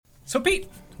So, Pete,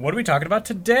 what are we talking about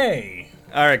today?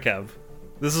 All right, Kev.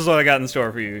 This is what I got in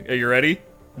store for you. Are you ready?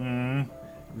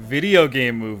 Video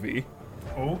game movie.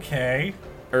 Okay.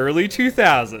 Early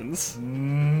 2000s.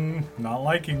 Not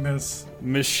liking this.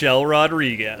 Michelle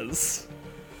Rodriguez.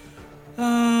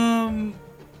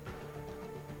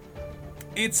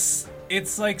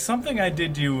 It's like something I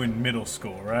did to you in middle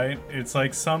school, right? It's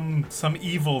like some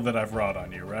evil that I've wrought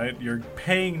on you, right? You're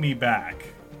paying me back.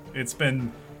 It's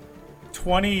been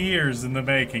 20 years in the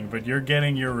making, but you're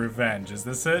getting your revenge. Is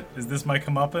this it? Is this my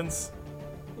comeuppance?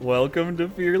 Welcome to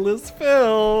Fearless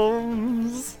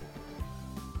Films.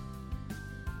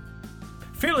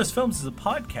 Fearless Films is a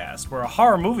podcast where a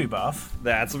horror movie buff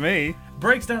That's me.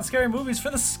 breaks down scary movies for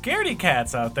the scaredy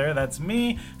cats out there. That's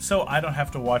me, so I don't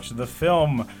have to watch the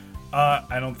film.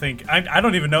 I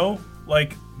don't even know,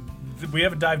 we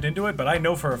haven't dived into it, but I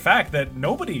know for a fact that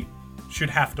nobody should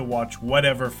have to watch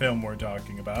whatever film we're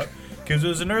talking about, because it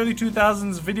was an early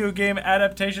 2000s video game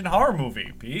adaptation horror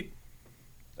movie, Pete.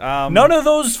 None of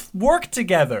those work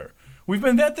together. We've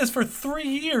been at this for 3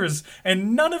 years,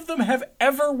 and none of them have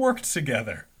ever worked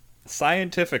together.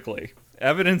 Scientifically,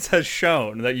 evidence has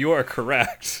shown that you are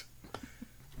correct.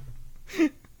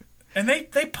 And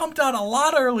they pumped out a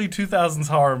lot of early 2000s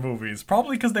horror movies,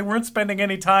 probably because they weren't spending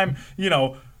any time,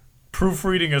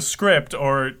 proofreading a script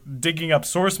or digging up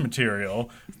source material.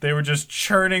 They were just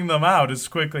churning them out as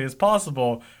quickly as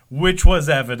possible, which was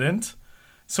evident.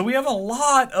 So we have a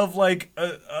lot of,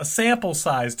 a sample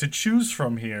size to choose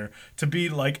from here to be,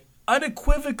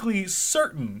 unequivocally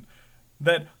certain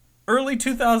that early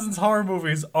 2000s horror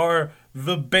movies are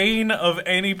the bane of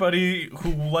anybody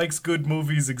who likes good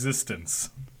movies'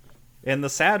 existence. And the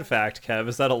sad fact, Kev,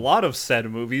 is that a lot of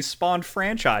said movies spawned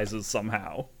franchises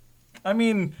somehow. I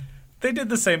mean, they did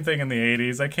the same thing in the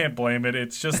 80s. I can't blame it.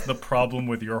 It's just the problem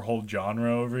with your whole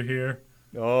genre over here.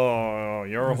 Oh,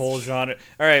 your whole genre.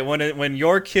 All right, when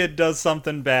your kid does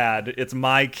something bad, it's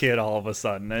my kid all of a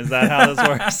sudden. Is that how this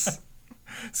works?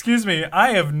 Excuse me,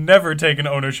 I have never taken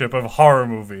ownership of horror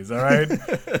movies, all right?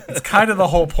 It's kind of the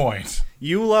whole point.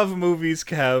 You love movies,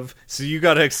 Kev, so you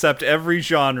gotta accept every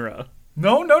genre.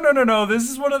 No.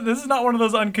 This is not one of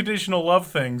those unconditional love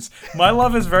things. My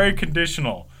love is very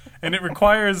conditional, and it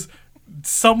requires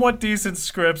somewhat decent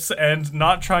scripts and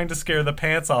not trying to scare the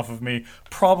pants off of me,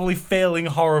 probably failing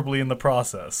horribly in the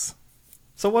process.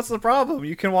 So what's the problem?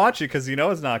 You can watch it because you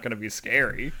know it's not going to be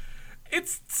scary.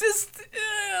 It's just,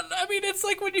 it's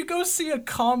like when you go see a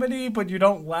comedy but you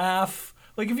don't laugh.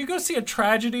 Like if you go see a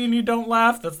tragedy and you don't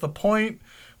laugh, that's the point.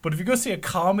 But if you go see a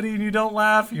comedy and you don't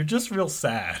laugh, you're just real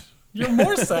sad. You're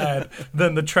more sad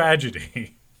than the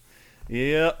tragedy.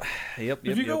 Yep.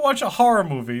 If you go watch a horror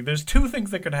movie, there's two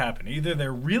things that could happen. Either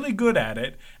they're really good at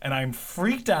it, and I'm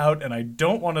freaked out, and I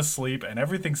don't want to sleep, and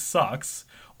everything sucks,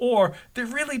 or they're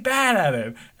really bad at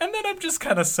it, and then I'm just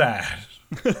kind of sad.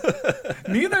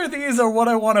 Neither of these are what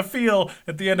I want to feel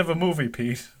at the end of a movie,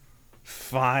 Pete.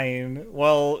 Fine.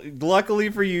 Well, luckily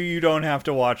for you, you don't have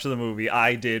to watch the movie.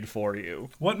 I did for you.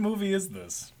 What movie is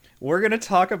this? We're going to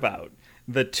talk about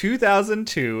the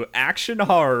 2002 action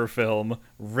horror film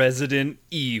Resident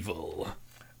Evil.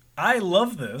 I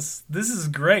love this. This is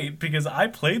great because I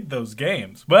played those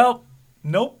games. Well,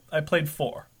 nope. I played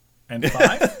 4 and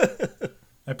 5.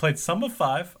 I played some of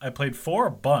 5. I played 4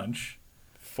 a bunch.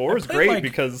 4 is great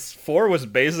because 4 was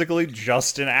basically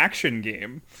just an action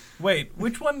game. Wait,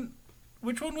 which one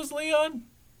was Leon?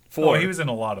 4. Oh, he was in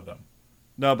a lot of them.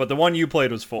 No, but the one you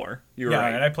played was 4. You were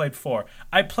right. And I played 4.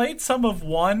 I played some of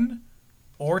 1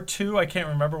 or 2. I can't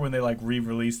remember when they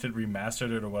re-released it,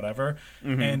 remastered it, or whatever.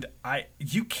 Mm-hmm. And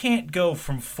you can't go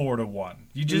from 4 to 1.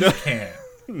 You just can't.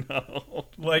 No.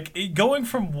 Going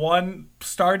from 1,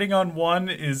 starting on 1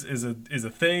 is a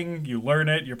thing. You learn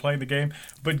it. You're playing the game.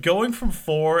 But going from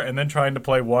 4 and then trying to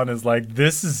play 1 is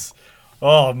this is.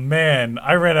 Oh man,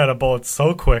 I ran out of bullets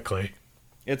so quickly.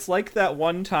 It's like that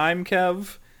one time,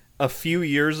 Kev, a few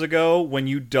years ago when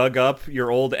you dug up your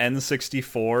old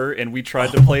N64 and we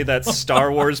tried to play that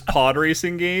Star Wars pod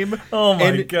racing game. Oh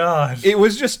my god. It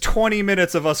was just 20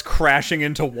 minutes of us crashing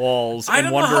into walls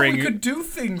and wondering, know how we could do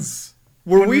things.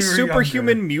 Were we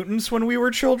superhuman mutants when we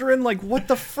were children? What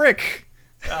the frick?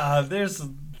 There's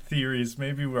theories.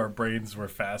 Maybe our brains were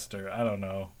faster. I don't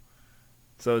know.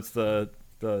 So it's the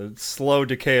slow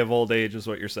decay of old age is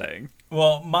what you're saying.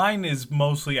 Well, mine is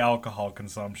mostly alcohol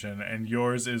consumption, and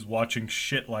yours is watching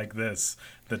shit like this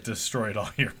that destroyed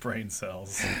all your brain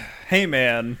cells. Hey,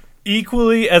 man.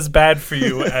 Equally as bad for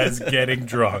you as getting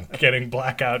drunk, getting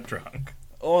blackout drunk.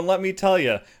 Oh, and let me tell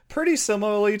you, pretty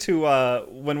similarly to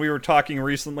when we were talking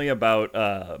recently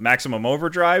about Maximum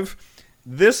Overdrive,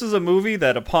 this is a movie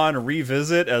that upon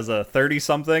revisit as a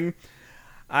 30-something,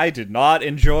 I did not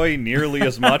enjoy nearly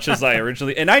as much as I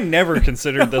originally... And I never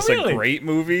considered this Really? a great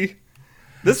movie.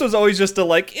 This was always just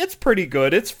it's pretty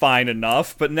good, it's fine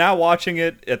enough. But now watching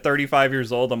it at 35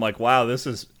 years old, I'm like, wow, this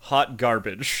is hot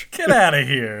garbage. Get out of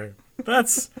here.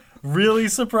 That's really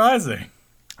surprising.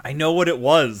 I know what it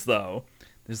was, though.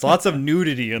 There's lots of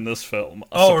nudity in this film,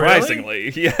 Oh, surprisingly.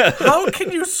 really? Yeah. How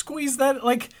can you squeeze that?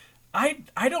 Like, I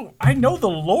know the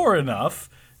lore enough.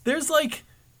 There's like,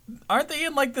 aren't they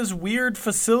in like this weird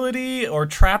facility or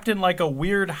trapped in like a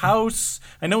weird house?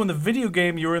 I know in the video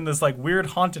game you were in this like weird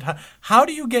haunted house. How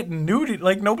do you get nudity?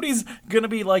 Like, nobody's gonna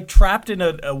be like trapped in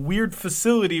a weird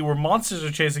facility where monsters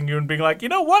are chasing you and being like, you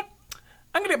know what?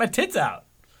 I'm gonna get my tits out.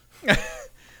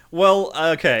 Well,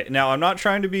 okay, now I'm not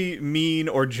trying to be mean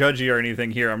or judgy or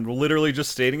anything here. I'm literally just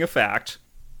stating a fact.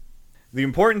 The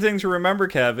important thing to remember,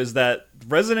 Kev, is that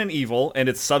Resident Evil and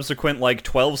its subsequent,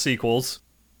 12 sequels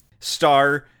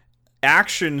star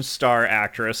action star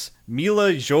actress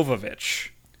Mila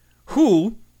Jovovich,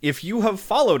 who, if you have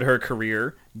followed her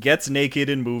career, gets naked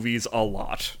in movies a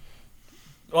lot.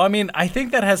 Well, I mean, I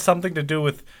think that has something to do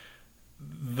with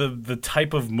the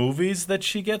type of movies that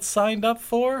she gets signed up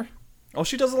for. Oh,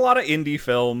 she does a lot of indie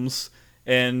films,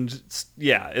 and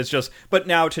yeah, it's just... But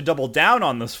now, to double down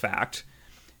on this fact,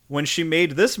 when she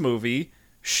made this movie,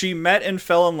 she met and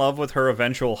fell in love with her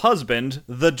eventual husband,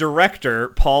 the director,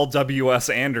 Paul W.S.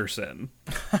 Anderson.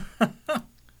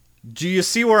 Do you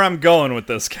see where I'm going with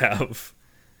this, Kev?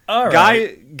 All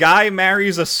right. Guy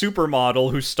marries a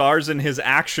supermodel who stars in his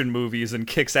action movies and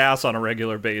kicks ass on a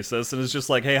regular basis, and is just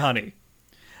like, hey, honey,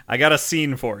 I got a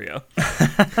scene for you.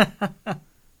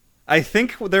 I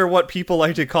think they're what people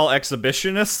like to call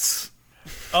exhibitionists.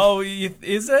 Oh,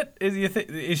 is it?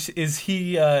 Is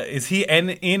he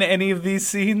in any of these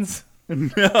scenes?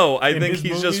 No, I think he's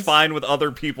movies? just fine with other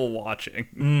people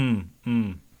watching.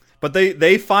 But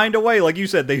they find a way, like you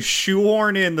said, they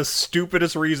shoehorn in the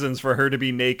stupidest reasons for her to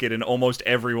be naked in almost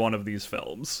every one of these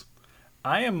films.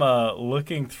 I am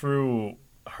looking through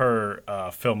her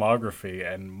filmography,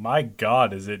 and my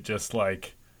God, is it just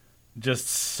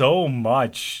so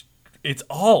much. It's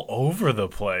all over the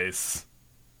place.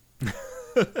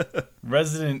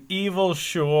 Resident Evil,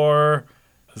 sure.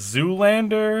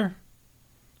 Zoolander.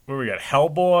 Where we got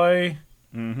Hellboy.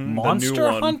 Monster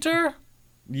Hunter?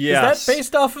 Yes. Is that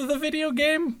based off of the video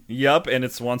game? Yep, and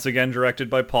it's once again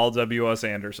directed by Paul W.S.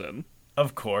 Anderson.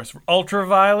 Of course.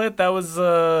 Ultraviolet, that was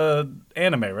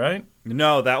anime, right?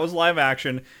 No, that was live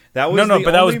action. That was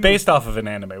but that was based off of an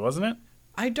anime, wasn't it?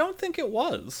 I don't think it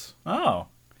was. Oh.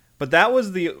 But that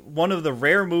was one of the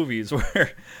rare movies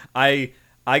where I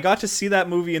got to see that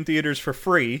movie in theaters for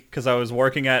free because I was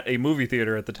working at a movie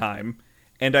theater at the time,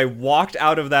 and I walked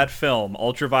out of that film,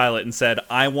 Ultraviolet, and said,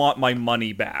 I want my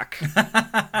money back.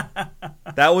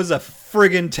 That was a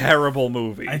friggin' terrible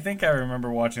movie. I think I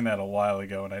remember watching that a while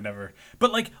ago, and I never...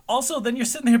 But, also, then you're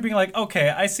sitting here being like, okay,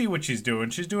 I see what she's doing.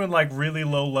 She's doing, really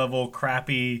low-level,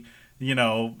 crappy...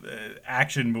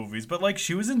 action movies. But,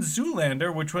 she was in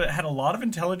Zoolander, which had a lot of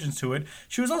intelligence to it.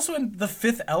 She was also in The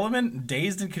Fifth Element,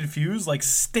 Dazed and Confused,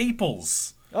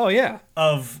 staples Oh, yeah.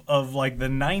 of the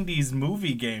 90s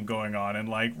movie game going on, and,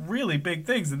 really big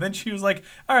things. And then she was like,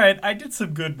 all right, I did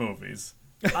some good movies.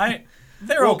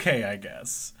 They're okay, I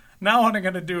guess. Now what I'm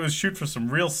going to do is shoot for some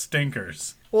real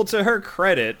stinkers. Well, to her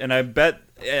credit, and I bet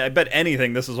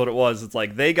anything this is what it was, it's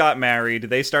they got married,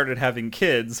 they started having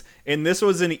kids, and this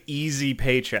was an easy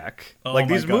paycheck.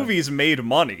 These movies made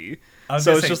money.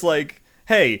 So it's just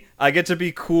hey, I get to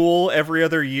be cool every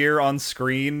other year on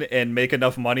screen and make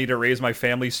enough money to raise my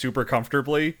family super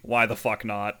comfortably. Why the fuck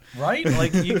not? Right?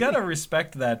 You gotta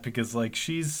respect that because,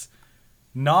 she's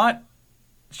not...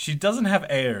 She doesn't have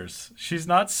airs. She's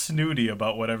not snooty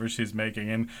about whatever she's making.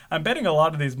 And I'm betting a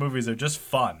lot of these movies are just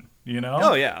fun,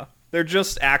 Oh, yeah. They're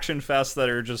just action fests that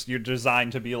are you're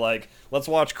designed to be let's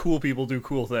watch cool people do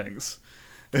cool things.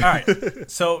 All right.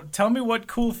 So tell me what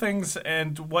cool things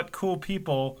and what cool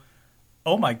people...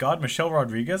 Oh my God, Michelle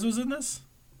Rodriguez was in this?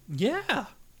 Yeah.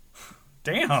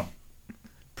 Damn.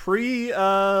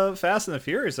 Fast and the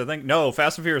Furious, I think. No,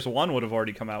 Fast and Furious 1 would have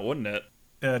already come out, wouldn't it?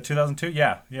 2002?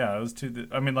 Yeah, it was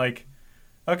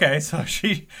okay, so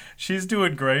she's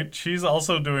doing great. She's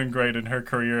also doing great in her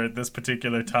career at this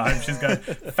particular time. She's got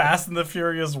Fast and the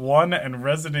Furious 1 and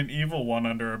Resident Evil 1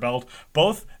 under her belt.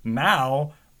 Both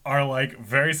now are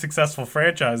very successful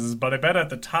franchises, but I bet at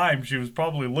the time she was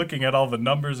probably looking at all the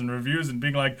numbers and reviews and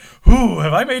being like, "Ooh,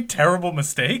 have I made terrible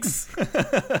mistakes?"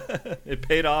 It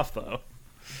paid off though.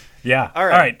 Yeah. All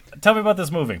right. Tell me about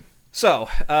this movie. So,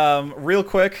 real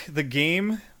quick,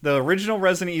 the original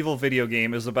Resident Evil video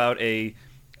game is about a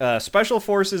special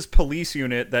forces police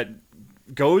unit that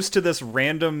goes to this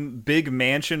random big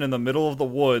mansion in the middle of the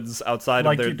woods outside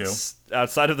Like of you do.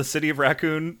 outside of the city of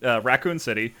Raccoon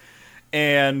City,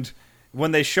 and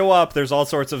when they show up, there's all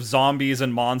sorts of zombies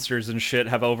and monsters and shit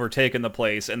have overtaken the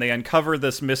place, and they uncover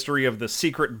this mystery of the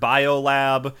secret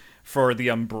biolab for the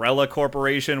Umbrella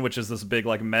Corporation, which is this big,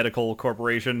 like, medical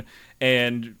corporation,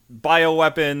 and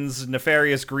bioweapons,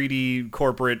 nefarious, greedy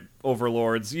corporate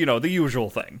overlords, you know, the usual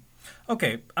thing.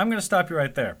 Okay, I'm going to stop you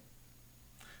right there.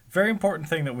 Very important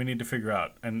thing that we need to figure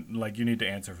out, and, like, you need to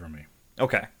answer for me.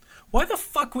 Okay. Why the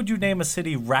fuck would you name a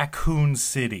city Raccoon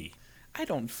City?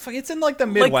 It's in, like, the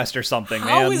Midwest or something, man.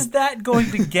 How is that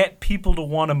going to get people to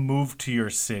want to move to your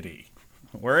city?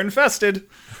 We're infested.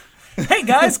 Hey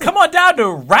guys, come on down to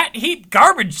Rat Heap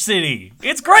Garbage City.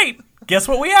 It's great. Guess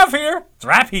what we have here? It's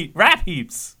rat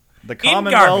heaps. The In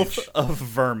Commonwealth garbage. of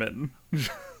Vermin.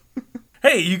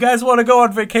 Hey, you guys want to go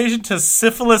on vacation to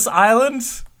Syphilis Island?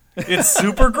 It's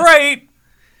super great.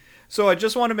 So I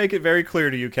just want to make it very clear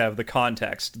to you, Kev, the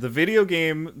context. The video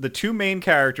game, the two main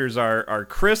characters are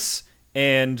Chris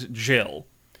and Jill.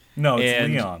 No, it's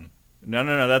And- Leon.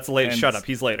 No, that's late. And- Shut up,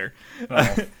 he's later.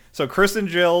 Oh. So Chris and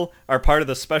Jill are part of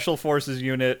the Special Forces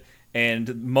unit,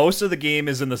 and most of the game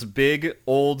is in this big,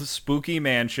 old, spooky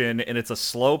mansion, and it's a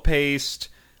slow-paced,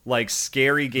 like,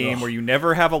 scary game where you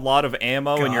never have a lot of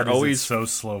ammo, and God, is it so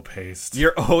slow paced.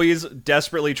 you're always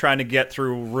desperately trying to get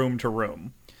through room to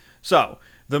room. So,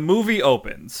 the movie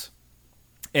opens,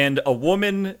 and a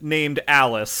woman named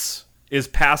Alice is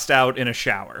passed out in a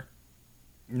shower.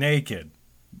 Naked.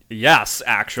 Yes,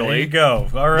 actually. There you go.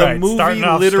 All right, The movie starting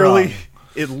off literally, strong.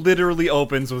 it literally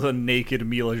opens with a naked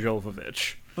Mila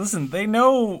Jovovich. Listen, they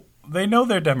know their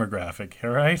demographic, all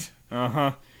right?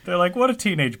 Uh-huh. They're like, what do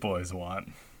teenage boys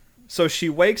want? So she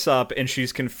wakes up and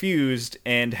she's confused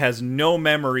and has no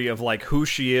memory of, like, who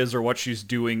she is or what she's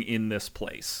doing in this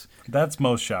place. That's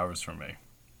most showers for me.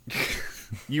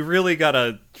 You really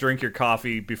gotta drink your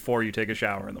coffee before you take a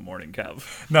shower in the morning,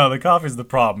 Kev. No, the coffee's the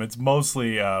problem. It's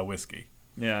mostly whiskey.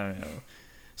 Yeah, I know.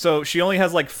 So she only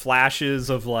has, like, flashes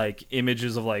of, like,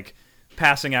 images of, like,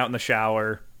 passing out in the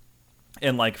shower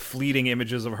and, like, fleeting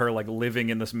images of her, like, living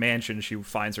in this mansion she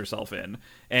finds herself in.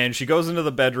 And she goes into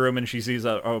the bedroom and she sees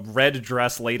a red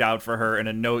dress laid out for her and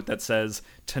a note that says,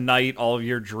 "Tonight all of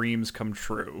your dreams come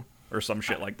true," or some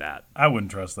shit like that. I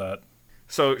wouldn't trust that.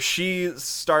 So she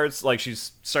starts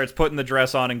putting the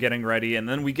dress on and getting ready, and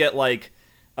then we get, like,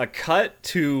 a cut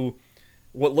to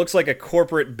what looks like a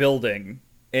corporate building,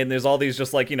 and there's all these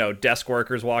just, like, you know, desk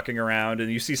workers walking around,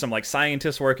 and you see some, like,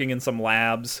 scientists working in some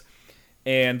labs,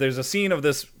 and there's a scene of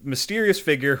this mysterious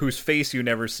figure whose face you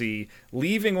never see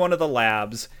leaving one of the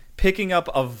labs, picking up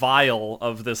a vial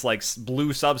of this, like,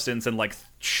 blue substance and, like,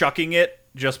 chucking it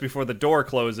just before the door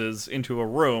closes into a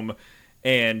room.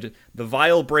 And the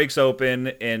vial breaks open,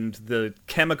 and the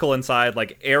chemical inside,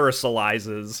 like,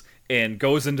 aerosolizes and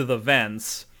goes into the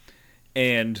vents.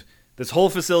 And this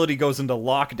whole facility goes into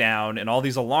lockdown, and all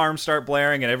these alarms start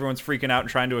blaring, and everyone's freaking out and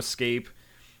trying to escape.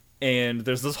 And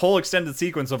there's this whole extended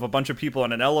sequence of a bunch of people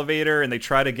in an elevator, and they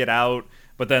try to get out,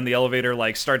 but then the elevator,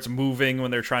 like, starts moving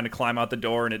when they're trying to climb out the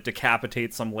door, and it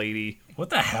decapitates some lady. What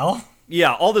the hell?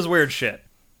 Yeah, all this weird shit.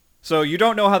 So you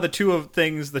don't know how the two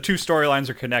storylines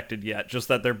are connected yet, just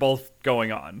that they're both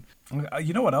going on.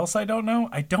 You know what else I don't know?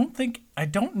 I don't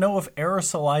know if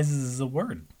aerosolizes is a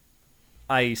word.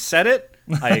 I said it,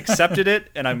 I accepted it,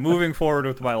 and I'm moving forward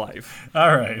with my life.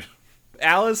 All right.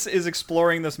 Alice is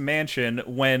exploring this mansion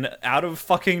when, out of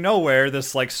fucking nowhere,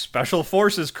 this, like, special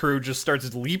forces crew just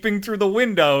starts leaping through the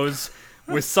windows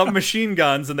with submachine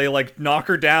guns, and they, like, knock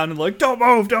her down and, like, don't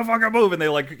move, don't fucking move, and they,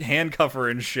 like, handcuff her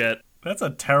and shit. That's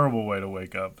a terrible way to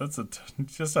wake up. That's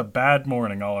just a bad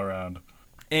morning all around.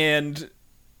 And,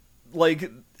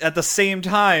 like, at the same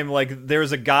time, like,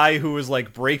 there's a guy who is,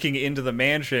 like, breaking into the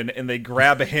mansion, and they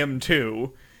grab him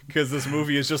too, because this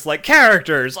movie is just like,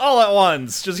 characters all at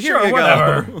once, just here Sure, you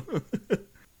whatever. go.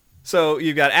 So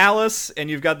you've got Alice, and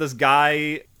you've got this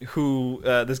guy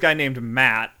named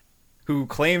Matt, who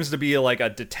claims to be, like,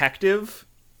 a detective,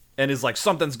 and is like,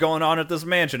 something's going on at this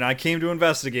mansion, I came to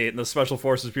investigate. And the special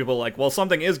forces people are like, well,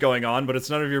 something is going on, but it's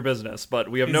none of your business. But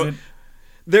we have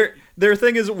their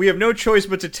thing is, we have no choice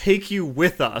but to take you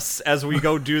with us as we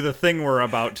go do the thing we're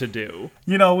about to do.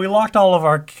 You know, we locked all of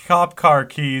our cop car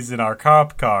keys in our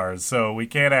cop cars, so we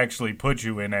can't actually put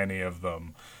you in any of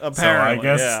them. Apparently, so I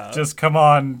guess yeah. just come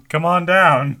on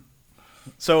down.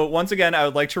 So once again, I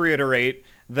would like to reiterate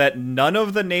that none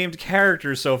of the named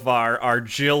characters so far are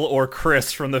Jill or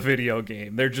Chris from the video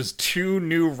game. They're just two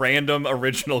new random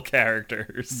original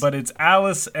characters. But it's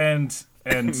Alice and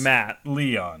Matt.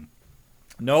 Leon.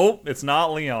 Nope, it's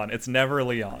not Leon. It's never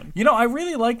Leon. You know, I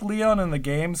really like Leon in the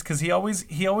games because he always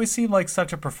seemed like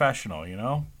such a professional, you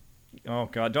know? Oh,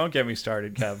 God, don't get me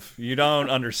started, Kev. You don't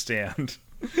understand.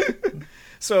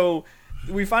 So,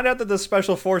 we find out that the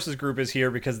Special Forces group is here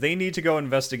because they need to go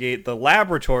investigate the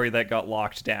laboratory that got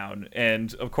locked down.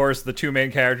 And, of course, the two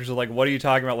main characters are like, what are you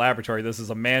talking about laboratory? This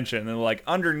is a mansion. And they're like,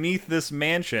 underneath this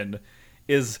mansion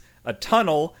is a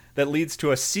tunnel that leads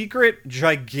to a secret,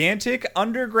 gigantic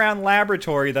underground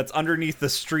laboratory that's underneath the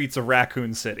streets of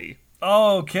Raccoon City.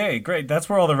 Okay, great. That's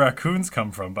where all the raccoons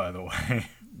come from, by the way.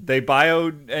 They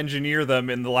bioengineer them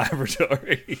in the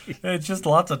laboratory. It's just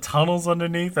lots of tunnels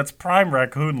underneath. That's prime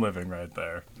raccoon living right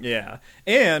there. Yeah.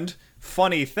 And,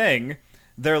 funny thing,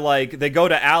 they go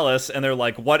to Alice and they're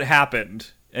like, what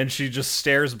happened? And she just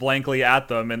stares blankly at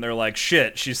them and they're like,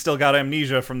 shit, she's still got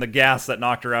amnesia from the gas that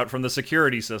knocked her out from the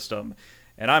security system.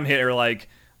 And I'm here like,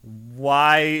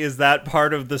 why is that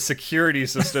part of the security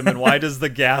system and why does the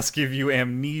gas give you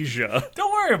amnesia?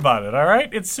 Don't worry about it, all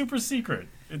right? It's super secret.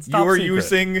 It's top You're secret.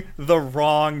 using the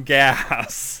wrong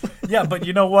gas. Yeah, but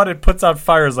you know what? It puts out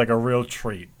fires like a real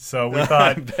treat. So we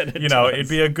thought, it'd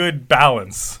be a good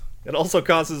balance. It also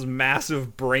causes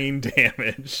massive brain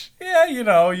damage. Yeah,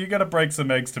 you gotta break some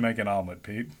eggs to make an omelet,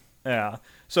 Pete. Yeah.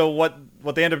 So what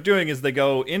they end up doing is they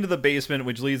go into the basement,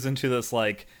 which leads into this,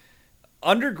 like,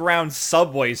 underground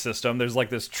subway system. There's, like,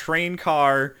 this train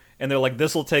car, and they're like,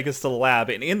 this will take us to the lab.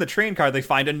 And in the train car, they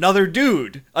find another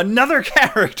dude. Another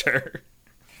character.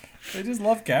 They just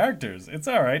love characters. It's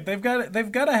all right. They've got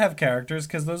to have characters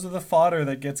because those are the fodder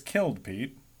that gets killed,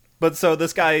 Pete. But so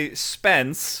this guy,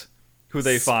 Spence, who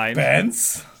they find...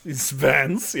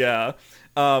 Spence, yeah.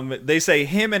 They say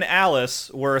him and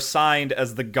Alice were assigned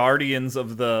as the guardians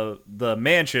of the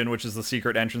mansion, which is the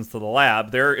secret entrance to the lab.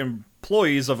 They're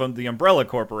employees of the Umbrella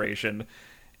Corporation,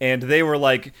 and they were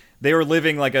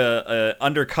living like a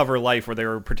undercover life where they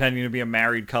were pretending to be a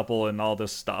married couple and all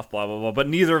this stuff, blah blah blah. But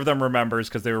neither of them remembers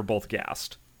because they were both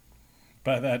gassed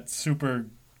by that super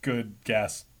good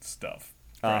gas stuff.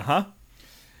 Right?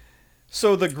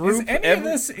 So the group... Is any of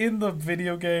this in the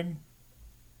video game?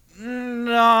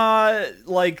 Not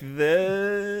like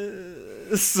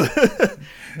this. All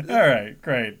right,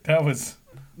 great. That was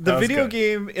in the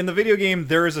video game.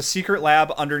 There is a secret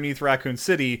lab underneath Raccoon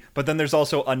City, but then there's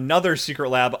also another secret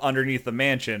lab underneath the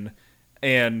mansion,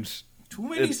 and too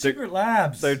many secret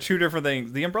labs. They're two different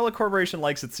things. The Umbrella Corporation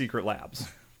likes its secret labs.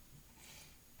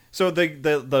 So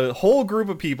the whole group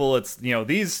of people, it's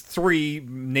these three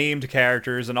named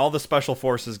characters and all the Special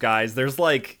Forces guys. There's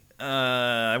like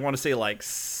I want to say like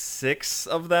 6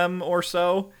 of them or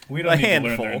so. We don't need to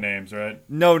learn their names, right?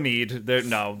 No need.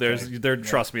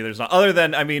 Trust me, there's not. Other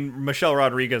than, Michelle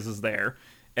Rodriguez is there,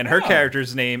 and her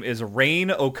character's name is Rain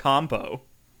Ocampo.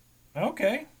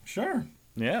 Okay, sure.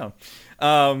 Yeah.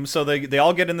 So they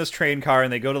all get in this train car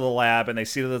and they go to the lab and they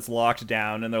see that it's locked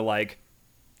down and they're like,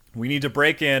 we need to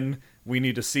break in. We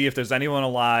need to see if there's anyone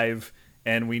alive.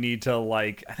 And we need to,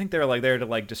 like, I think they're, like, there to,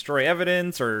 like, destroy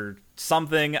evidence or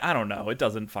something. I don't know. It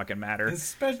doesn't fucking matter.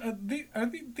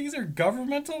 These are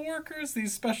governmental workers?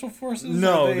 These Special Forces?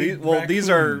 No, these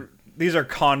are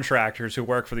contractors who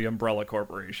work for the Umbrella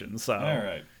Corporation. So all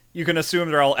right. You can assume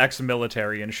they're all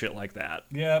ex-military and shit like that.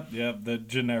 Yep. The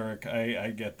generic. I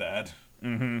get that.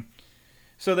 Mm-hmm.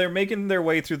 So they're making their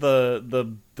way through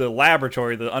the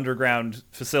laboratory, the underground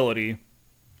facility.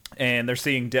 And they're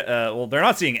seeing, they're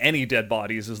not seeing any dead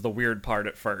bodies is the weird part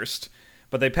at first.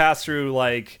 But they pass through,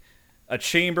 like, a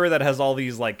chamber that has all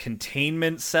these, like,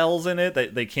 containment cells in it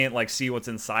that they can't, like, see what's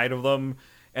inside of them.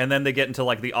 And then they get into,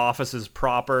 like, the offices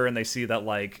proper and they see that,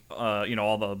 like,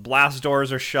 all the blast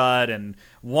doors are shut. And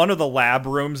one of the lab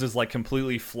rooms is, like,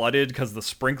 completely flooded because the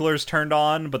sprinklers turned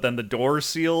on, but then the door's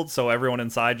sealed, so everyone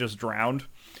inside just drowned.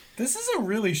 This is a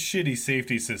really shitty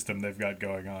safety system they've got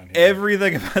going on here.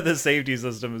 Everything about the safety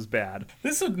system is bad.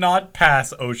 This would not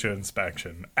pass OSHA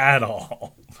inspection at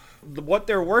all. What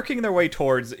they're working their way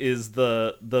towards is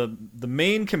the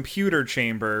main computer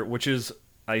chamber, which is,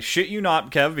 I shit you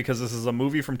not, Kev, because this is a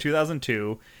movie from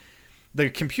 2002. The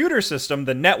computer system,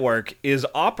 the network, is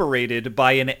operated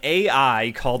by an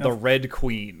AI called the Red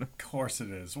Queen. Of course it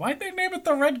is. Why'd they name it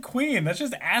the Red Queen? That's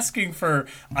just asking for,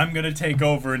 I'm going to take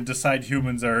over and decide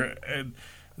humans are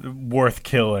worth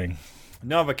killing.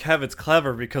 No, but Kev, it's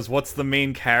clever because what's the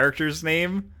main character's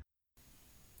name?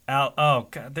 Oh,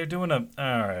 God, they're doing all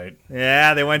right.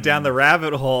 Yeah, they went down the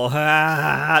rabbit hole.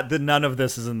 None of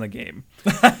this is in the game.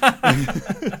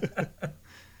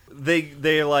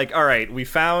 they're like, all right, we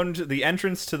found the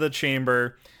entrance to the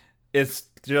chamber. It's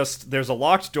just, there's a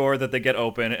locked door that they get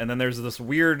open, and then there's this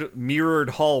weird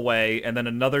mirrored hallway, and then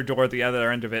another door at the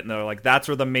other end of it, and they're like, that's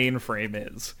where the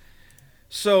mainframe is.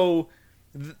 So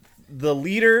the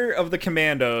leader of the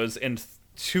commandos and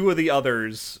two of the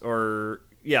others, or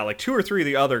yeah, like 2 or 3 of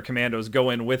the other commandos go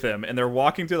in with him, and they're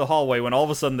walking through the hallway when all of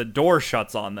a sudden the door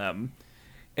shuts on them,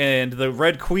 and the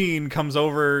Red Queen comes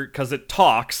over, because it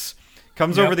talks,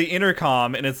 over the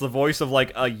intercom, and it's the voice of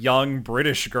like a young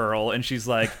British girl, and she's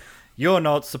like, "You're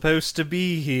not supposed to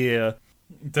be here."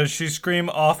 Does she scream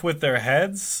off with their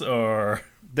heads, or?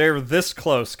 They're this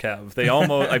close, Kev. They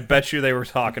almost, I bet you they were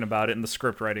talking about it in the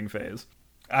script writing phase.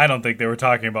 I don't think they were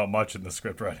talking about much in the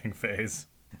script writing phase.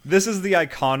 This is the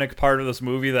iconic part of this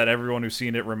movie that everyone who's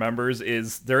seen it remembers,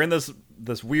 is they're in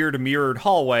this weird mirrored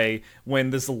hallway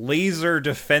when this laser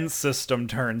defense system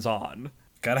turns on.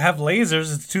 Gotta have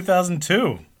lasers, it's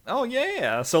 2002. Oh,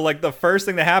 yeah. So, like, the first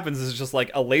thing that happens is just, like,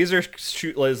 a laser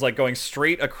shoot is, like, going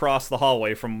straight across the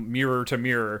hallway from mirror to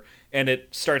mirror, and it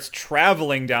starts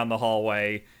traveling down the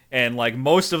hallway, and, like,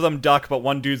 most of them duck, but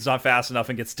one dude's not fast enough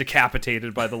and gets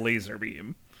decapitated by the laser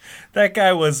beam. That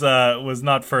guy was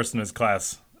not first in his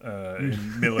class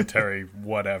in military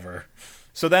whatever.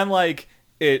 So then, like,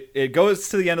 it goes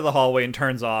to the end of the hallway and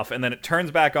turns off, and then it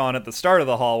turns back on at the start of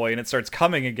the hallway, and it starts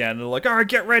coming again, and they're like, all right,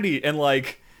 get ready, and,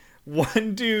 like,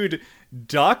 one dude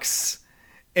ducks,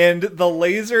 and the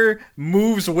laser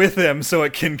moves with him so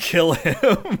it can kill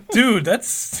him. Dude,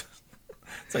 that's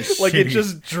like, it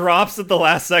just drops at the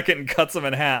last second and cuts him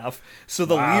in half. So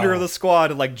the leader of the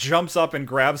squad, like, jumps up and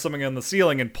grabs something on the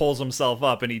ceiling and pulls himself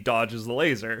up, and he dodges the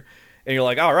laser. And you're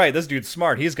like, all right, this dude's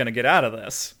smart. He's going to get out of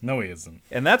this. No, he isn't.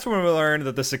 And that's when we learn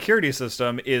that the security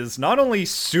system is not only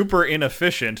super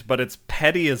inefficient, but it's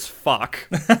petty as fuck.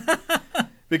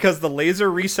 Because the laser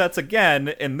resets again,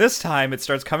 and this time it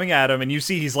starts coming at him, and you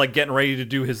see he's, like, getting ready to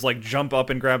do his, like, jump up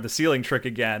and grab the ceiling trick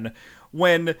again,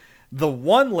 when the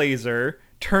one laser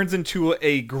turns into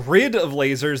a grid of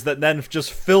lasers that then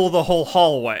just fill the whole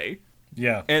hallway.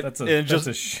 Yeah, that's a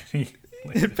shitty...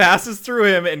 It passes through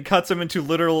him and cuts him into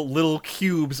literal little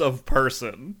cubes of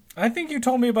person. I think you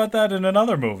told me about that in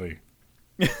another movie.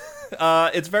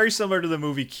 It's very similar to the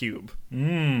movie Cube.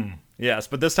 Yes,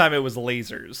 but this time it was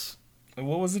lasers.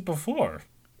 What was it before?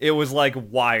 It was like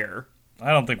wire. I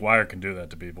don't think wire can do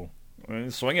that to people.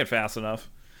 Swing it fast enough.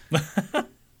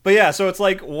 But yeah, so it's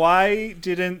like, why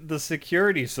didn't the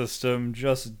security system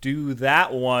just do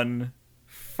that one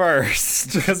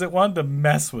first? Because it wanted to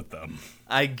mess with them.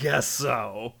 I guess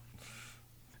so.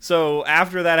 So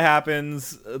after that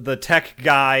happens, the tech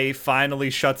guy finally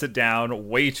shuts it down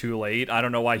way too late. I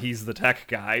don't know why he's the tech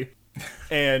guy.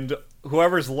 And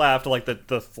whoever's left, like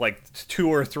the like 2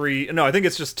 or 3, no, I think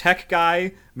it's just tech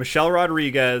guy, Michelle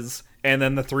Rodriguez, and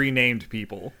then the 3 named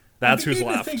people. That's who's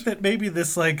left. I think that maybe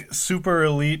this, like, super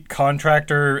elite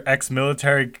contractor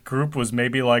ex-military group was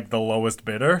maybe, like, the lowest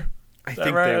bidder. I think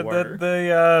they were. That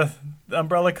the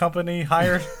umbrella company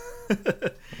hired.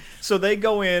 So they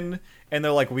go in, and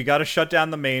they're like, we got to shut down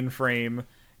the mainframe.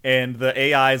 And the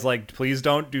AI is like, please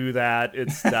don't do that.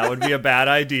 That would be a bad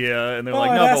idea. And they're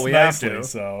like, no, but we have to.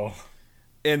 So.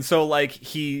 And so, like,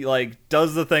 he, like,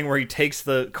 does the thing where he takes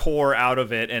the core out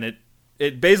of it, and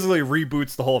it basically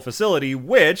reboots the whole facility,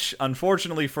 which,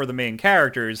 unfortunately for the main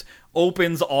characters,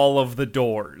 opens all of the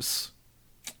doors.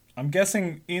 I'm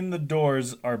guessing in the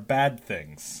doors are bad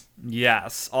things.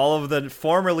 Yes, all of the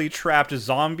formerly trapped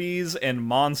zombies and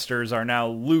monsters are now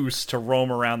loose to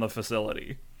roam around the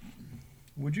facility.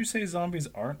 Would you say zombies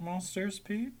aren't monsters,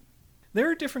 Pete?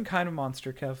 They're a different kind of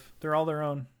monster, Kev. They're all their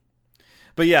own.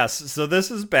 But yes, so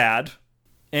this is bad.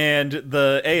 And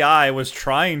the AI was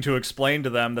trying to explain to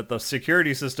them that the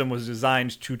security system was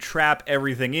designed to trap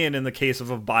everything in the case of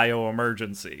a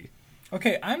bioemergency.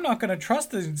 Okay, I'm not going to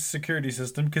trust the security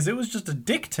system because it was just a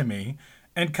dick to me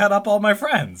and cut up all my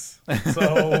friends.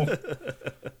 So,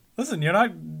 listen, you're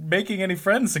not making any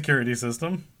friends, security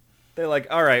system. They're like,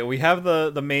 all right, we have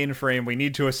the mainframe, we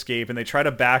need to escape, and they try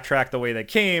to backtrack the way they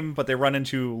came, but they run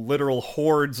into literal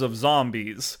hordes of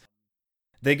zombies.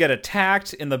 They get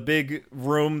attacked in the big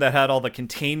room that had all the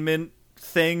containment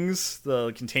things,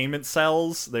 the containment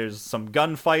cells. There's some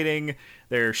gunfighting.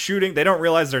 They're shooting. They don't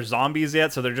realize they're zombies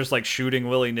yet, so they're just, like, shooting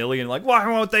willy-nilly and like, why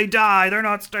won't they die? They're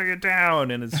not staying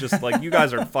down. And it's just like, you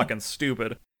guys are fucking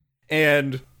stupid.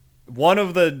 And one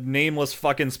of the nameless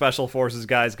fucking special forces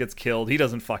guys gets killed. He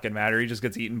doesn't fucking matter. He just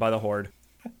gets eaten by the horde.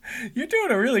 You're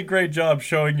doing a really great job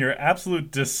showing your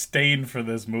absolute disdain for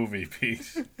this movie,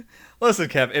 Pete. Listen,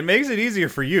 Kev, it makes it easier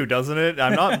for you, doesn't it?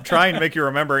 I'm not trying to make you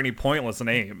remember any pointless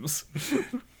names.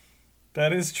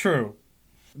 That is true.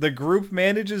 The group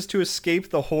manages to escape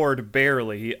the horde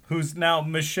barely. Who's now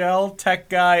Michelle, Tech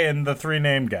Guy, and the 3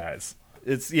 named guys.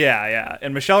 Yeah.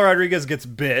 And Michelle Rodriguez gets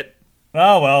bit.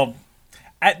 Oh, well.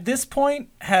 At this point,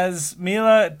 has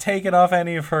Mila taken off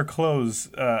any of her clothes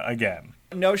again?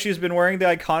 No, she's been wearing the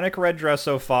iconic red dress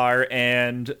so far,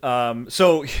 and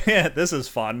so, yeah, this is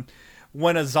fun.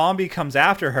 When a zombie comes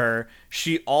after her,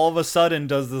 she all of a sudden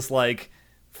does this, like,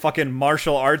 fucking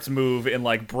martial arts move and,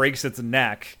 like, breaks its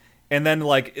neck. And then,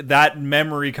 like, that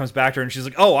memory comes back to her, and she's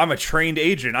like, oh, I'm a trained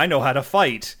agent. I know how to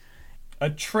fight. A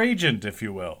Trajant, if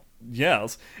you will.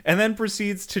 Yes. And then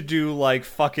proceeds to do, like,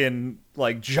 fucking,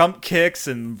 like, jump kicks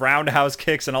and roundhouse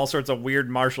kicks and all sorts of weird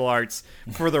martial arts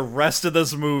for the rest of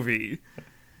this movie.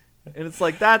 And it's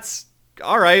like, that's...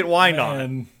 all right, why not?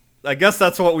 I guess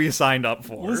that's what we signed up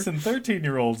for. Listen,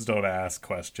 13-year-olds don't ask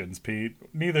questions, Pete.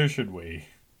 Neither should we.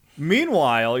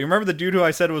 Meanwhile, you remember the dude who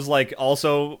I said was, like,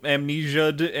 also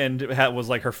amnesia'd and was,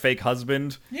 like, her fake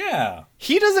husband? Yeah.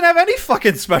 He doesn't have any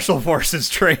fucking Special Forces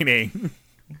training.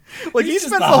 Like, he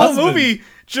spends the whole husband. movie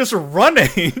just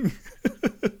running.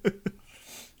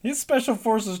 His Special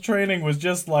Forces training was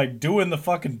just, like, doing the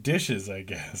fucking dishes, I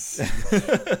guess.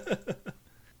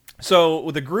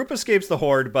 So, the group escapes the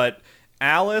horde, but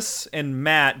Alice and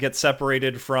Matt get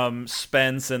separated from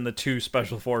Spence and the 2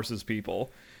 Special Forces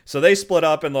people. So they split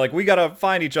up and they're like, we gotta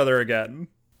find each other again.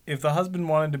 If the husband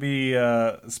wanted to be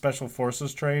Special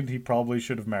Forces trained, he probably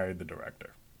should have married the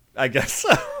director. I guess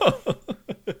so.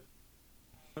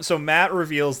 So Matt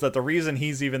reveals that the reason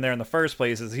he's even there in the first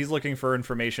place is he's looking for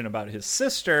information about his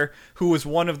sister, who was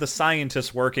one of the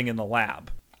scientists working in the lab.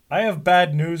 I have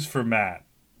bad news for Matt.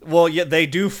 Well, yeah, they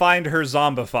do find her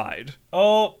zombified.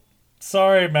 Oh,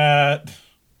 sorry, Matt.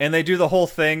 And they do the whole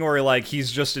thing where, like,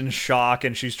 he's just in shock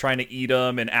and she's trying to eat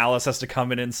him and Alice has to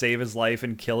come in and save his life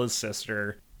and kill his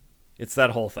sister. It's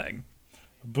that whole thing.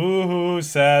 Boo-hoo,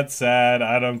 sad, sad.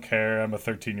 I don't care. I'm a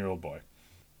 13-year-old boy.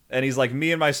 And he's like,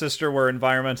 me and my sister were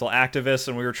environmental activists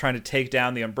and we were trying to take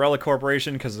down the Umbrella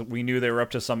Corporation because we knew they were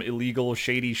up to some illegal,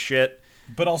 shady shit.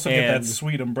 But also get that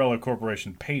sweet Umbrella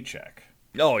Corporation paycheck.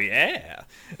 Oh, yeah.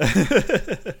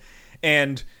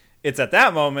 And it's at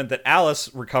that moment that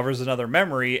Alice recovers another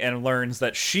memory and learns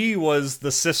that she was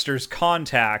the sister's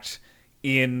contact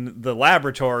in the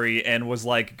laboratory and was,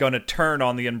 like, gonna turn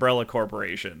on the Umbrella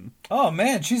Corporation. Oh,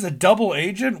 man, she's a double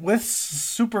agent with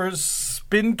super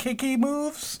spin-kicky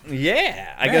moves?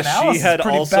 Yeah. I Man, guess Alice she had is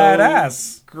pretty also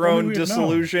badass. grown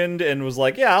disillusioned and was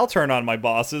like, yeah, I'll turn on my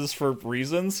bosses for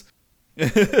reasons.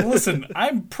 Listen,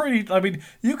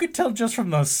 you could tell just from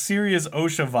those serious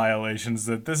OSHA violations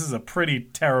that this is a pretty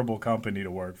terrible company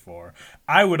to work for.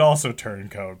 I would also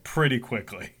turncoat pretty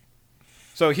quickly.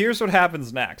 So here's what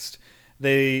happens next.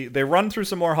 They run through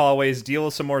some more hallways, deal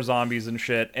with some more zombies and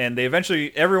shit, and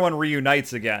everyone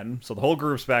reunites again, so the whole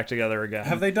group's back together again.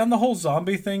 Have they done the whole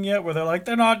zombie thing yet, where they're like,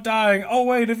 they're not dying, oh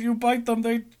wait, if you bite them,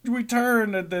 they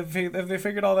return, have they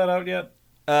figured all that out yet?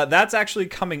 That's actually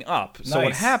coming up. Nice. So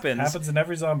what happens in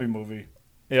every zombie movie.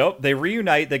 Yep, they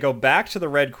reunite, they go back to the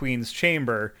Red Queen's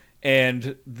chamber,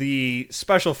 and the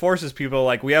Special Forces people are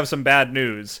like, we have some bad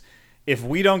news. If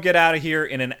we don't get out of here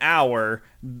in an hour,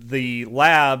 the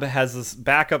lab has this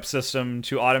backup system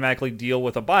to automatically deal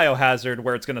with a biohazard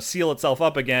where it's going to seal itself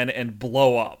up again and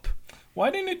blow up.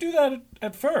 Why didn't it do that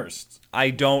at first?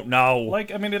 I don't know.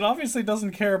 Like, I mean, it obviously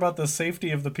doesn't care about the safety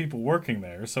of the people working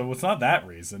there, so it's not that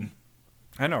reason.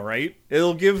 I know, right?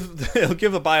 It'll give the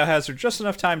biohazard just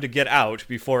enough time to get out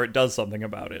before it does something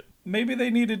about it. Maybe they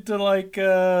needed to, like,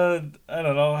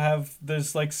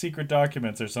 there's, like, secret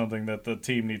documents or something that the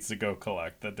team needs to go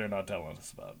collect that they're not telling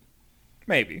us about.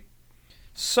 Maybe.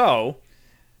 So,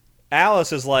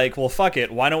 Alice is like, well, fuck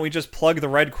it. Why don't we just plug the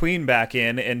Red Queen back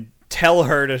in and tell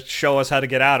her to show us how to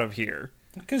get out of here?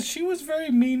 Because she was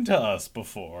very mean to us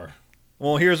before.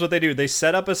 Well, here's what they do. They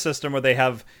set up a system where they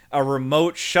have a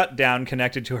remote shutdown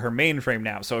connected to her mainframe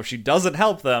now. So if she doesn't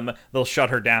help them, they'll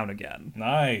shut her down again.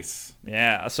 Nice.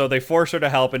 Yeah, so they force her to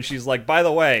help, and she's like, by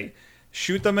the way,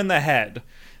 shoot them in the head.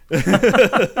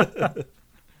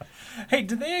 Hey,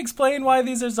 did they explain why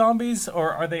these are zombies,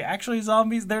 or are they actually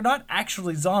zombies? They're not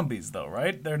actually zombies, though,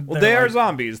 right? They are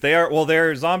zombies.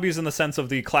 They're zombies in the sense of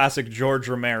the classic George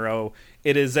Romero.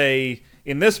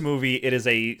 In this movie, it is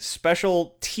a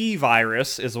special T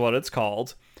virus, is what it's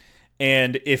called.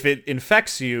 And if it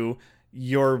infects you,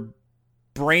 your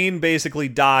brain basically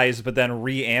dies, but then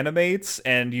reanimates,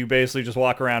 and you basically just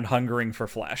walk around hungering for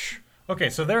flesh. Okay,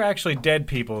 so they're actually dead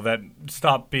people that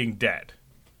stop being dead.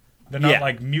 They're not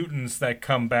like mutants that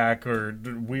come back or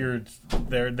weird.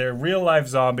 They're real life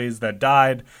zombies that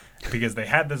died because they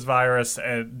had this virus.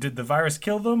 Did the virus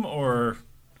kill them, or?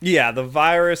 Yeah, the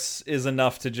virus is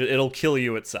enough to it'll kill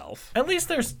you itself. At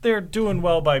least they're doing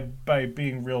well by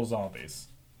being real zombies.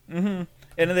 Mm-hmm.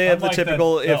 And they have Unlike the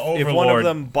typical the if one of Overlord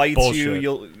them bites bullshit.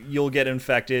 you'll get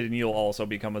infected and you'll also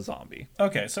become a zombie.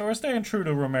 Okay, so we're staying true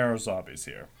to Romero's zombies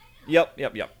here. Yep.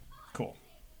 Cool.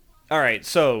 All right,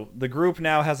 so the group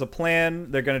now has a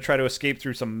plan. They're going to try to escape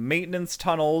through some maintenance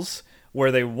tunnels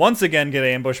where they once again get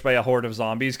ambushed by a horde of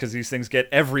zombies because these things get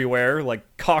everywhere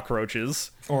like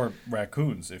cockroaches. Or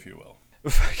raccoons, if you will.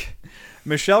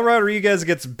 Michelle Rodriguez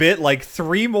gets bit like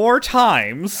 3 more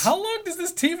times. How long does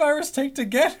this T-virus take to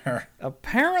get her?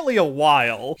 Apparently a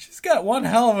while. She's got one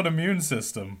hell of an immune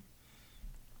system.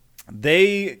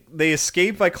 They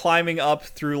escape by climbing up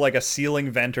through like a ceiling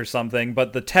vent or something,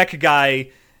 but the tech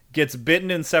guy gets bitten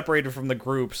and separated from the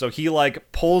group, so he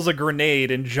like pulls a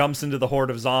grenade and jumps into the horde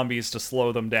of zombies to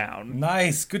slow them down.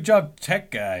 Nice. Good job,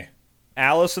 tech guy.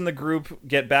 Alice and the group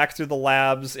get back through the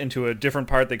labs into a different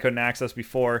part they couldn't access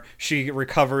before. She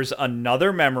recovers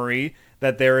another memory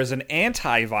that there is an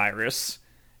antivirus,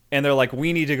 and they're like,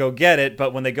 we need to go get it,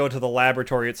 but when they go to the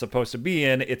laboratory it's supposed to be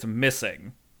in, it's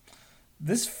missing.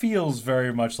 This feels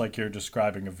very much like you're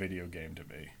describing a video game to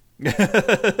me.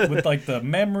 With like the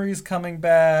memories coming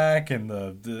back and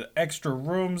the extra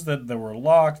rooms that were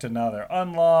locked and now they're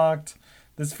unlocked.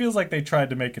 This feels like they tried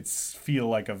to make it feel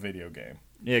like a video game.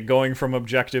 Yeah, going from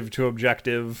objective to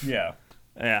objective. Yeah.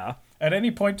 Yeah. At any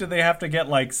point, do they have to get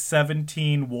like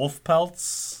 17 wolf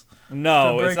pelts?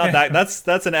 No, it's not that.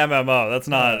 That's an MMO. That's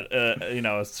not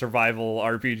a survival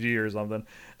RPG or something.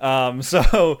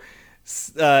 So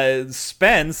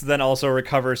Spence then also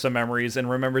recovers some memories and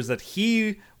remembers that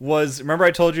he was. Remember,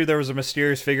 I told you there was a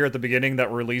mysterious figure at the beginning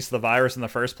that released the virus in the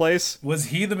first place? Was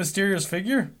he the mysterious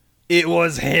figure? It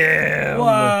was him.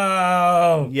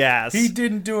 Wow. Yes. He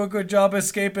didn't do a good job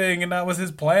escaping, and that was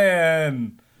his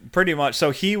plan. Pretty much.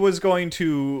 So he was going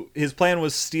to. His plan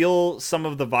was steal some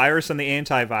of the virus and the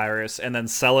antivirus, and then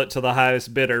sell it to the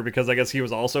highest bidder because I guess he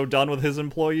was also done with his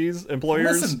employers.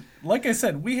 Listen, like I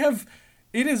said,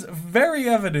 it is very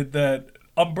evident that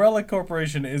Umbrella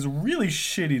Corporation is really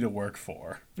shitty to work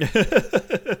for.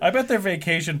 I bet their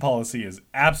vacation policy is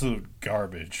absolute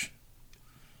garbage.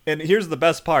 And here's the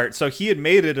best part. So he had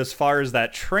made it as far as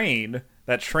that train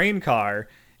car,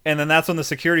 and then that's when the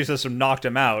security system knocked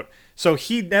him out. So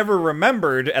he never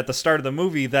remembered at the start of the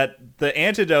movie that the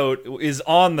antidote is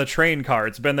on the train car.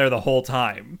 It's been there the whole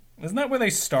time. Isn't that where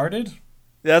they started?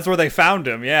 That's where they found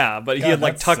him, yeah. But he had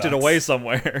like tucked it sucks. away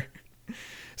somewhere.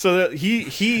 So that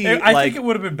he I think it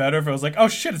would have been better if it was like, oh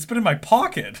shit, it's been in my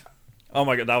pocket. Oh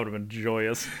my god, that would have been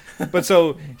joyous. But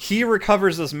so he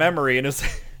recovers this memory and is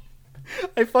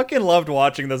I fucking loved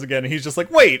watching this again. He's just like,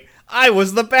 wait, I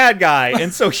was the bad guy.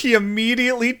 And so he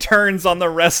immediately turns on the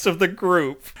rest of the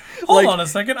group. Hold on a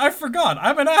second, I forgot.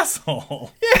 I'm an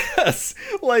asshole. Yes.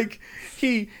 Like,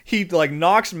 he like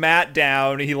knocks Matt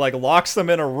down. He like locks them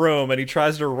in a room and he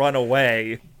tries to run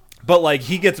away. But like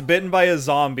he gets bitten by a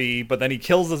zombie, but then he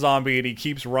kills the zombie and he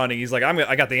keeps running. He's like,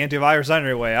 I got the antivirus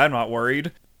anyway. I'm not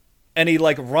worried. And he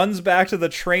like runs back to the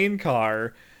train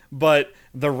car. But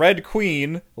the Red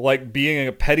Queen, like being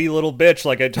a petty little bitch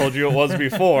like I told you it was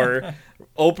before,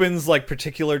 opens like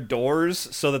particular doors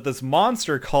so that this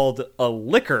monster called a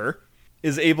Licker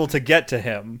is able to get to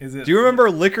him. Do you remember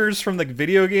Lickers from the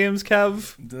video games,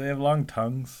 Kev? Do they have long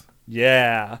tongues?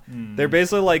 Yeah. They're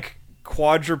basically like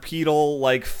quadrupedal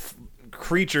like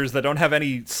creatures that don't have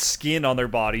any skin on their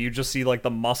body. You just see like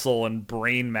the muscle and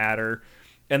brain matter.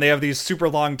 And they have these super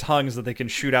long tongues that they can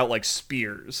shoot out like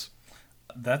spears.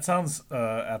 That sounds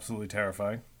absolutely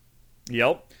terrifying.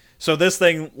 Yep. So this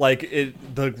thing, like,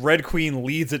 the Red Queen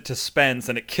leads it to Spence,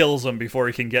 and it kills him before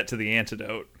he can get to the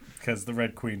antidote. Because the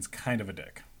Red Queen's kind of a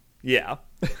dick. Yeah.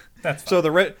 That's fine. So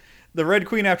the Red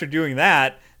Queen, after doing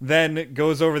that, then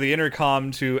goes over the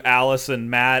intercom to Alice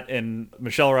and Matt and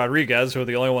Michelle Rodriguez, who are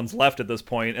the only ones left at this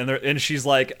point, and she's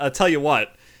like, I'll tell you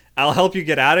what, I'll help you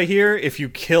get out of here if you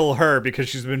kill her because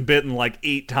she's been bitten like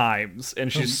 8 times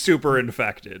and she's super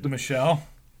infected. Michelle?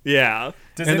 Yeah.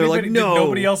 Does and they're like, no. Did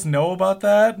nobody else know about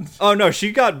that? Oh, no,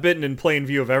 she got bitten in plain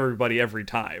view of everybody every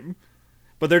time.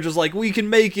 But they're just like, we can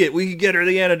make it. We can get her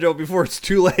the antidote before it's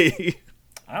too late.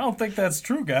 I don't think that's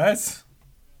true, guys.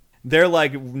 They're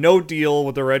like, no deal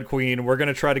with the Red Queen. We're going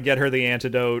to try to get her the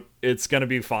antidote. It's going to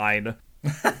be fine.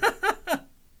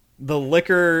 The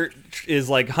Licker is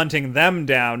like hunting them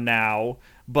down now,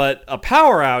 but a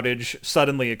power outage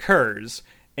suddenly occurs,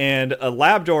 and a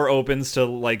lab door opens to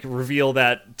like reveal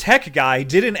that tech guy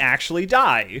didn't actually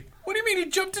die. What do you mean he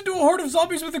jumped into a horde of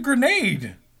zombies with a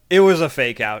grenade? It was a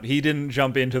fake out. He didn't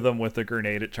jump into them with a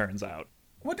grenade, it turns out.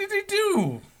 What did he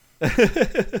do?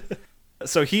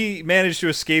 So he managed to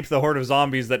escape the horde of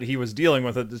zombies that he was dealing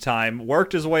with at the time,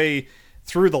 worked his way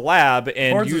through the lab,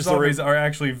 and Hordes of used zombies are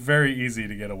actually very easy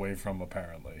to get away from,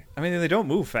 apparently. I mean, they don't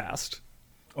move fast.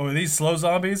 Oh, are these slow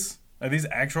zombies? Are these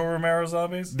actual Romero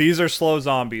zombies? These are slow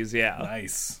zombies, yeah.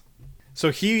 Nice. So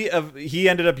he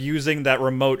ended up using that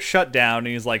remote shutdown, and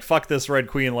he's like, fuck this Red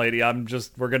Queen lady,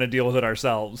 we're gonna deal with it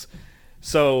ourselves.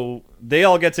 So they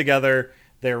all get together,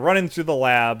 they're running through the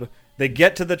lab, they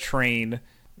get to the train,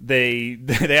 they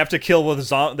have to kill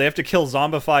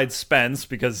zombified Spence,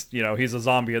 because, you know, he's a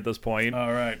zombie at this point.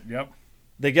 All right, yep.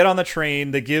 They get on the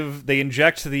train, they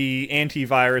inject the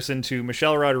antivirus into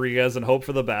Michelle Rodriguez and hope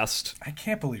for the best. I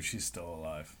can't believe she's still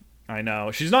alive. I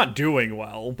know. She's not doing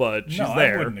well, but she's no,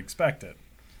 there. I wouldn't expect it.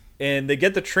 And they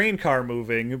get the train car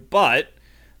moving, but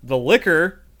the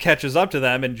liquor catches up to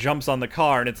them and jumps on the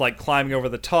car, and it's like climbing over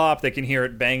the top. They can hear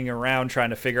it banging around, trying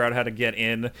to figure out how to get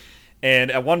in.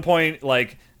 And at one point,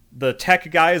 like, the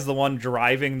tech guy is the one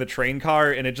driving the train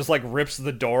car, and it just, like, rips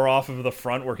the door off of the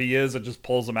front where he is and just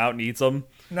pulls him out and eats him.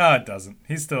 No, it doesn't.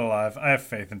 He's still alive. I have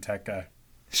faith in tech guy.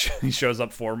 He shows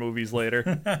up 4 movies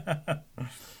later.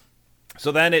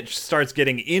 So then it starts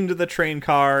getting into the train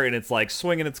car, and it's, like,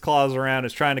 swinging its claws around.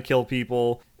 It's trying to kill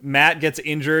people. Matt gets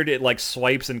injured. It, like,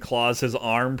 swipes and claws his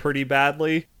arm pretty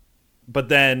badly. But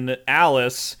then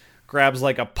Alice grabs,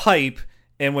 like, a pipe,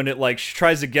 and when it, like, she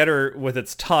tries to get her with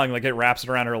its tongue, like, it wraps it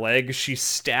around her leg, she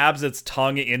stabs its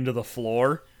tongue into the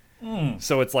floor.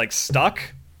 So it's, like, stuck.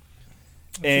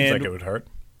 Seems like it would hurt.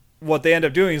 What they end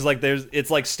up doing is, like,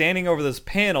 it's, like, standing over this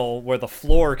panel where the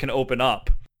floor can open up.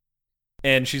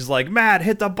 And she's like, Matt,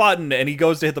 hit the button. And he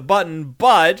goes to hit the button,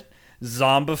 but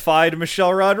zombified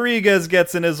Michelle Rodriguez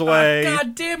gets in his way.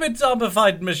 God damn it,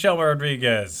 zombified Michelle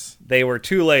Rodriguez. They were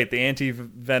too late. The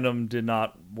anti-venom did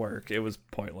not work. It was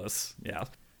pointless. Yeah.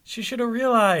 She should have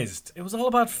realized. It was all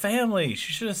about family.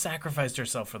 She should have sacrificed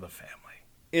herself for the family.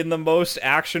 In the most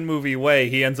action movie way,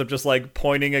 he ends up just, like,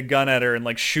 pointing a gun at her and,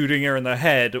 like, shooting her in the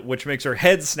head, which makes her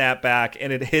head snap back,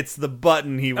 and it hits the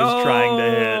button he was trying to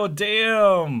hit. Oh,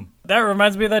 damn. That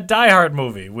reminds me of that Die Hard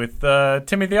movie with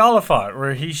Timothy Olyphant,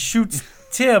 where he shoots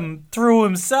Tim through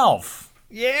himself.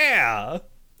 Yeah.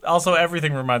 Also,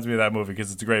 everything reminds me of that movie,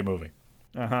 because it's a great movie.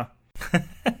 Uh-huh.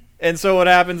 And so what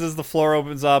happens is the floor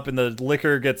opens up and the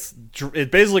liquor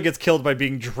it basically gets killed by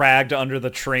being dragged under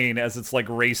the train as it's, like,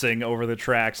 racing over the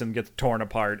tracks and gets torn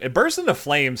apart. It bursts into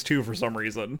flames, too, for some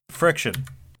reason. Friction.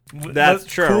 That's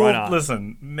true, cool. Why not?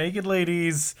 Listen, naked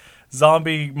ladies,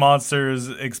 zombie monsters,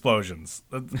 explosions.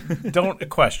 Don't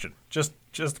question.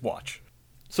 Just watch.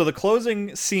 So the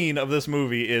closing scene of this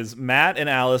movie is Matt and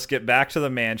Alice get back to the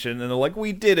mansion, and they're like,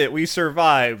 we did it, we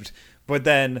survived. But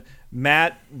then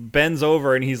Matt bends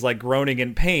over and he's, like, groaning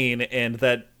in pain, and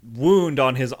that wound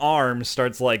on his arm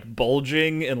starts, like,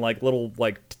 bulging, and, like, little,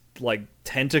 like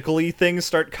tentacle-y things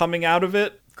start coming out of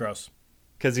it. Gross.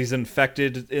 Because he's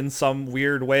infected in some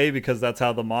weird way, because that's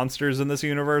how the monsters in this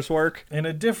universe work. In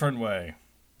a different way.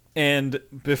 And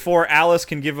before Alice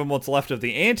can give him what's left of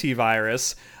the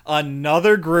antivirus,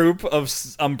 another group of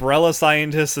umbrella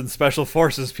scientists and special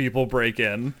forces people break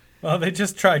in. Well, they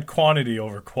just tried quantity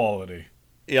over quality.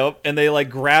 Yep, and they, like,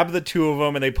 grab the 2 of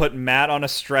them, and they put Matt on a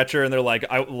stretcher, and they're like,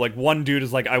 one dude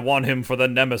is like, I want him for the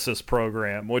Nemesis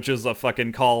program, which is a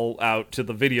fucking call out to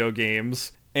the video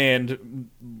games. And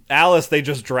Alice, they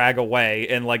just drag away,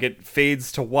 and, like, it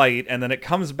fades to white, and then it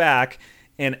comes back,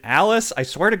 and Alice, I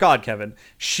swear to God, Kevin,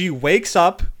 she wakes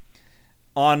up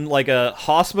on, like, a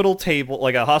hospital table,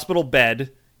 like a hospital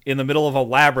bed, in the middle of a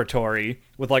laboratory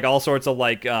with, like, all sorts of,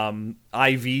 like,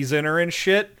 IVs in her and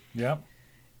shit. Yep.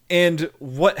 And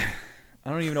what... I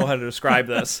don't even know how to describe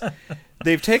this.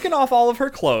 They've taken off all of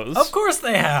her clothes. Of course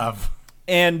they have.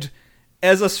 And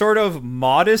as a sort of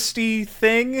modesty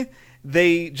thing,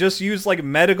 they just use, like,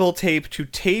 medical tape to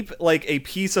tape, like, a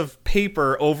piece of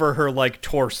paper over her, like,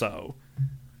 torso.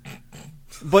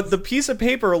 But the piece of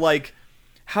paper, like...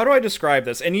 How do I describe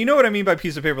this? And you know what I mean by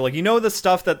piece of paper. Like, you know the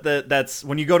stuff that's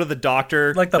when you go to the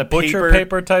doctor... Like the butcher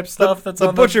paper type stuff that's on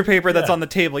the butcher paper that's on the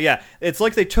table, yeah. It's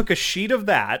like they took a sheet of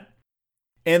that,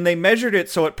 and they measured it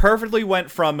so it perfectly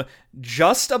went from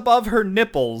just above her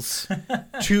nipples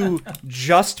to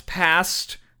just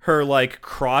past her, like,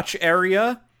 crotch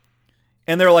area.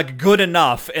 And they're like, good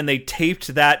enough, and they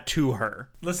taped that to her.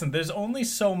 Listen, there's only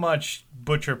so much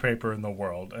butcher paper in the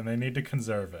world, and they need to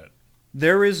conserve it.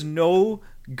 There is no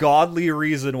godly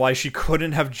reason why she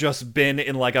couldn't have just been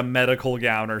in, like, a medical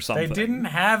gown or something. They didn't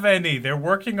have any. They're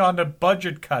working on the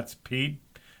budget cuts, Pete.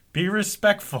 Be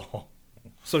respectful.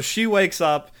 So she wakes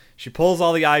up, she pulls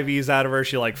all the IVs out of her,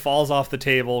 she, like, falls off the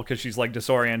table because she's, like,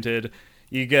 disoriented.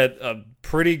 You get a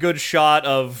pretty good shot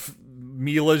of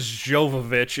Mila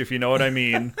Jovovich, if you know what I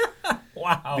mean.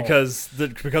 Wow.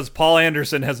 Because Paul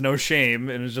Anderson has no shame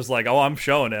and is just like, oh, I'm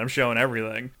showing it. I'm showing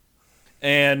everything.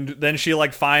 And then she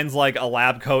like finds like a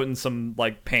lab coat and some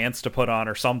like pants to put on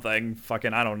or something.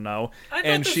 Fucking, I don't know. I thought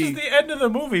and this she was the end of the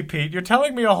movie, Pete. You're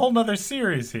telling me a whole nother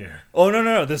series here. Oh,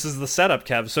 no. This is the setup,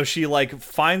 Kev. So she, like,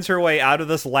 finds her way out of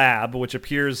this lab, which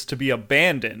appears to be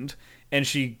abandoned, and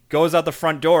she goes out the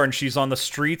front door, and she's on the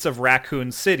streets of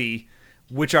Raccoon City,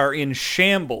 which are in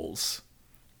shambles,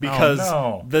 because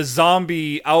the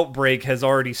zombie outbreak has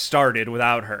already started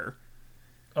without her.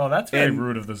 Oh, that's very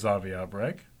rude of the zombie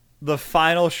outbreak. The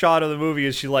final shot of the movie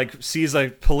is she, like, sees a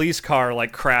police car,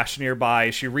 like, crash nearby.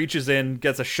 She reaches in,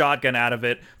 gets a shotgun out of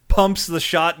it, pumps the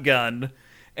shotgun,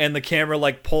 and the camera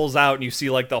like pulls out and you see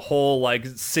like the whole like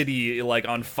city like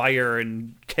on fire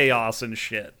and chaos and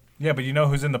shit. Yeah, but you know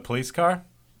who's in the police car?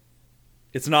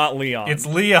 It's not Leon. It's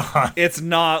Leon. It's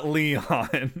not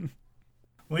Leon.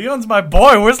 Leon's my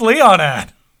boy. Where's Leon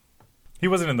at? He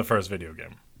wasn't in the first video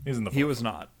game. He was in the fourth. He was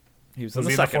not. He was in Was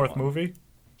the he second the fourth one. movie?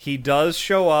 He does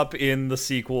show up in the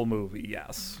sequel movie,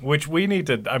 yes. Which we need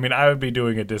to... I mean, I would be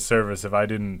doing a disservice if I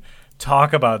didn't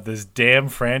talk about this damn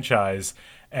franchise.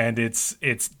 And it's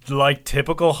like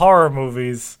typical horror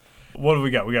movies. What do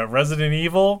we got? We got Resident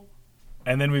Evil.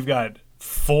 And then we've got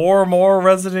 4 more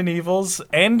Resident Evils.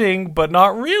 Ending, but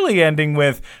not really ending,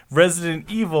 with Resident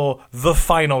Evil, The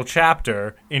Final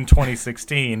Chapter in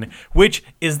 2016. Which,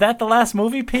 is that the last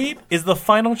movie, Pete? Is The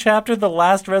Final Chapter the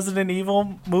last Resident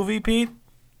Evil movie, Pete?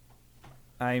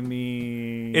 I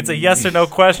mean... It's a yes or no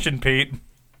question, Pete.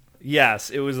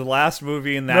 Yes, it was the last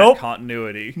movie in that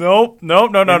continuity. Nope. No.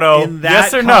 In that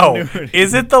Yes or continuity. no?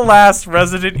 Is it the last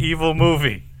Resident Evil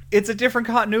movie? It's a different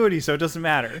continuity, so it doesn't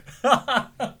matter.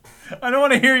 I don't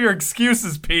want to hear your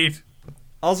excuses, Pete.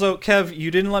 Also, Kev,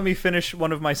 you didn't let me finish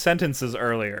one of my sentences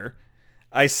earlier.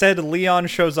 I said Leon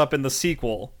shows up in the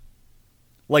sequel.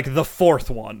 Like the 4th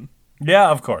one.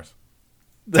 Yeah, of course.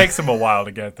 Takes him a while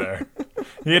to get there.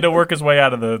 He had to work his way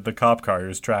out of the cop car. He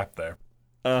was trapped there.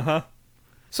 Uh-huh.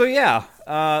 So yeah,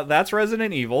 that's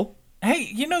Resident Evil. Hey,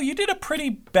 you did a pretty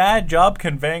bad job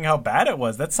conveying how bad it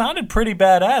was. That sounded pretty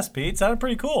badass, Pete. Sounded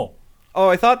pretty cool. Oh,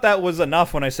 I thought that was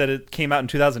enough when I said it came out in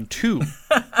 2002.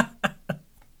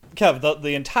 Kev,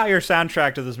 the entire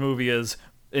soundtrack to this movie is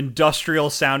industrial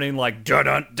sounding like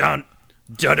dun-dun-dun,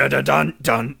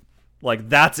 dun-dun-dun-dun. Like,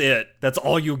 that's it. That's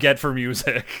all you get for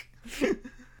music.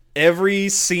 Every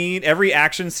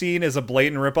action scene is a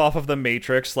blatant ripoff of The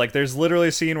Matrix. Like, there's literally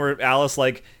a scene where Alice,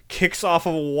 like, kicks off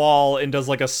of a wall and does,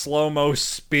 like, a slow-mo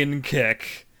spin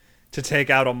kick to take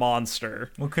out a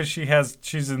monster. Well, because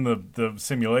she's in the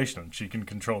simulation. She can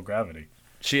control gravity.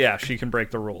 She can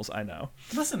break the rules, I know.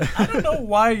 Listen, I don't know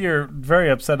why you're very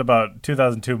upset about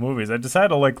 2002 movies. I decided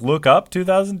to, like, look up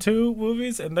 2002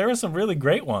 movies, and there are some really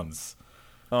great ones.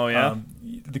 Oh, yeah?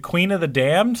 The Queen of the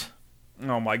Damned.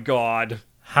 Oh, my God.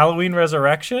 Halloween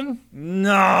Resurrection.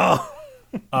 No!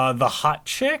 The Hot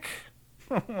Chick.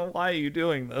 Why are you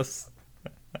doing this?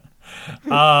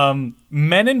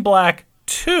 Men in Black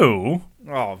 2.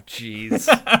 Oh, jeez.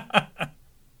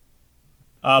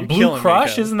 Blue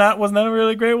Crush, wasn't that a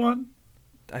really great one?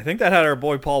 I think that had our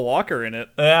boy Paul Walker in it.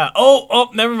 Yeah.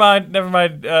 Oh, never mind.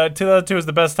 2002 is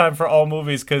the best time for all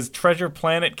movies because Treasure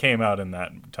Planet came out in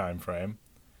that time frame.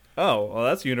 Oh, well,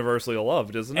 that's universally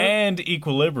loved, isn't it? And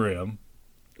Equilibrium.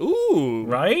 Ooh.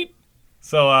 Right?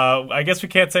 So I guess we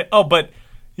can't say... Oh, but,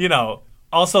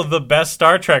 also the best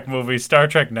Star Trek movie, Star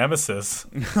Trek Nemesis.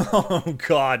 Oh,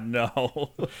 God,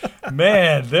 no.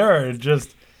 Man, there are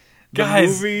just...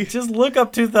 Guys, movie... just look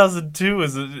up 2002.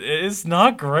 It's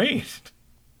not great.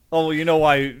 Oh, well, you know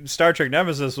why Star Trek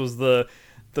Nemesis was the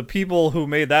people who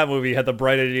made that movie had the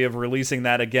bright idea of releasing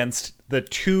that against the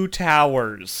Two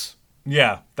Towers.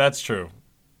 Yeah, that's true.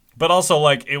 But also,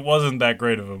 like, it wasn't that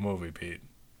great of a movie, Pete.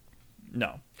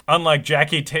 No. Unlike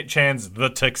Jackie Chan's The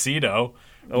Tuxedo,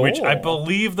 which I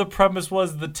believe the premise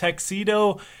was the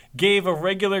tuxedo gave a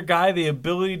regular guy the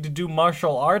ability to do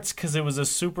martial arts because it was a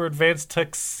super advanced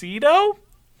tuxedo?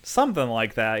 Something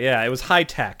like that, yeah. It was high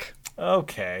tech.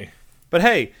 Okay. But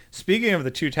hey, speaking of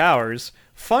the Two Towers,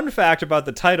 fun fact about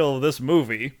the title of this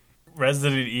movie.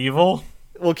 Resident Evil?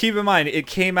 Well, keep in mind, it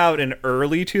came out in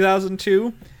early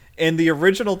 2002, and the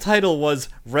original title was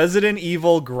Resident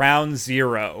Evil Ground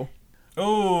Zero.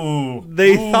 Ooh.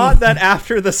 They thought that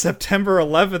after the September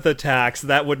 11th attacks,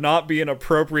 that would not be an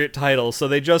appropriate title, so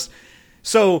they just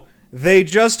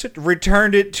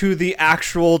returned it to the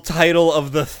actual title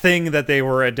of the thing that they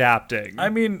were adapting. I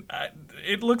mean,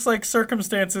 it looks like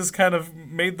circumstances kind of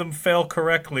made them fail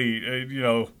correctly,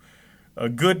 a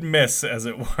good miss, as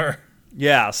it were.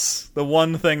 Yes, the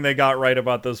one thing they got right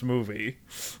about this movie.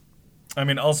 I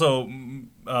mean, also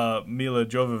Mila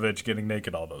Jovovich getting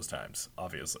naked all those times,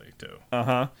 obviously, too.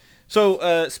 Uh-huh.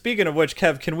 So, speaking of which,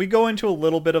 Kev, can we go into a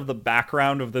little bit of the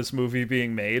background of this movie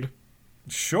being made?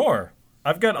 Sure.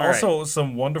 I've got also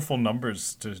some wonderful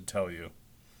numbers to tell you.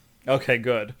 Okay,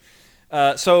 good.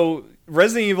 So,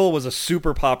 Resident Evil was a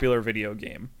super popular video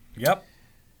game. Yep.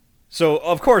 So,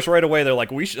 of course, right away, they're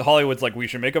like, Hollywood's like, we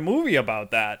should make a movie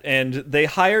about that. And they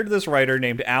hired this writer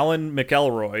named Alan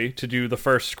McElroy to do the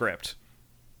first script.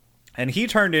 And he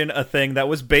turned in a thing that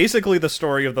was basically the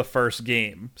story of the first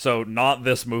game. So, not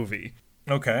this movie.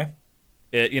 Okay.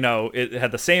 It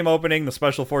had the same opening. The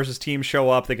Special Forces team show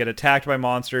up. They get attacked by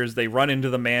monsters. They run into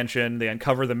the mansion. They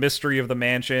uncover the mystery of the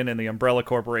mansion and the Umbrella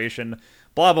Corporation.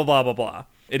 Blah, blah, blah, blah, blah.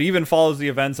 It even follows the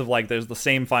events of, like, there's the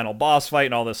same final boss fight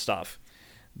and all this stuff.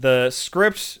 The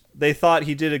script, they thought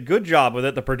he did a good job with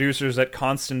it, the producers at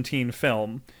Constantine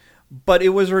Film, but it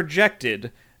was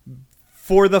rejected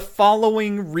for the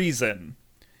following reason.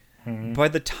 By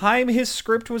the time his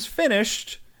script was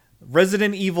finished,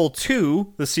 Resident Evil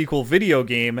 2, the sequel video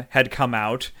game, had come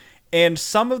out, and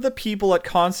some of the people at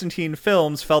Constantine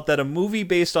Films felt that a movie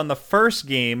based on the first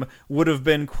game would have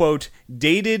been, quote,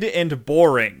 dated and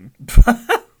boring.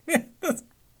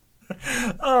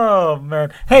 Oh,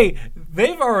 man. Hey,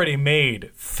 they've already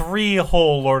made 3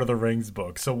 whole Lord of the Rings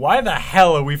books, so why the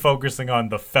hell are we focusing on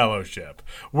the Fellowship?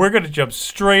 We're going to jump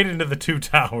straight into the Two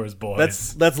Towers,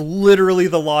 boys. That's literally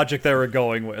the logic they were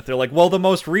going with. They're like, well, the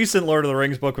most recent Lord of the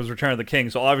Rings book was Return of the King,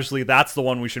 so obviously that's the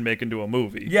one we should make into a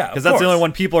movie. Yeah, because that's the only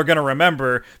one people are going to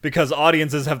remember, because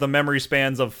audiences have the memory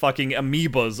spans of fucking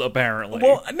amoebas, apparently.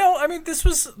 Well, no, I mean, this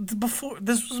was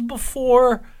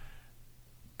before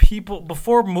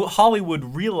Hollywood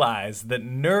realized that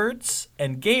nerds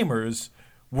and gamers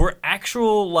were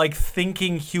actual, like,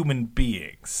 thinking human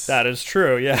beings. That is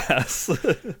true, yes.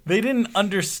 They didn't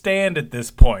understand at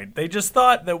this point. They just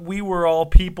thought that we were all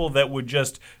people that would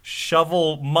just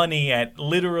shovel money at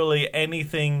literally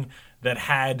anything that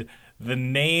had the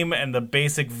name and the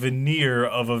basic veneer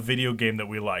of a video game that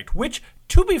we liked. Which,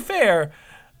 to be fair,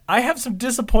 I have some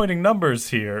disappointing numbers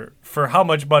here for how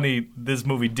much money this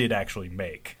movie did actually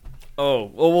make.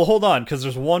 Oh, well, hold on, because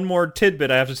there's one more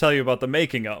tidbit I have to tell you about the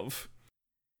making of.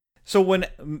 So when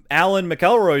Alan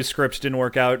McElroy's script didn't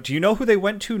work out, do you know who they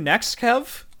went to next,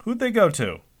 Kev? Who'd they go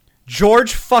to?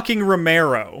 George fucking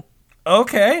Romero.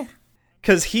 Okay.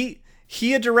 Because he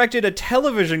had directed a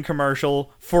television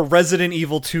commercial for Resident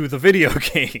Evil 2, the video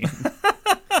game.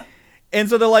 And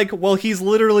so they're like, well, he's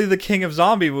literally the king of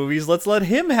zombie movies. Let's let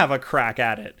him have a crack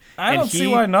at it. I don't see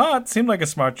why not. Seemed like a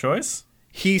smart choice.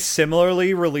 He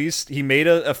similarly he made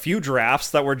a few drafts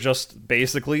that were just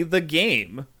basically the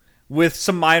game with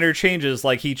some minor changes.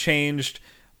 Like he changed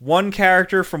one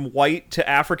character from white to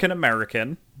African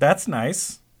American. That's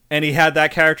nice. And he had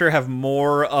that character have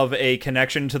more of a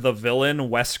connection to the villain,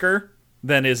 Wesker,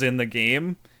 than is in the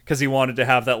game. Because he wanted to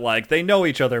have that, like, they know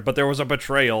each other, but there was a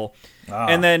betrayal.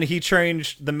 And then he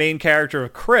changed the main character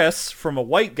of Chris from a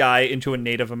white guy into a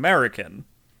Native American.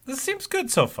 This seems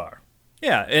good so far.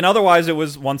 Yeah, and otherwise it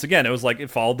was, once again, it was like it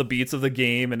followed the beats of the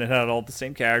game and it had all the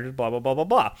same characters, blah, blah, blah, blah,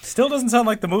 blah. Still doesn't sound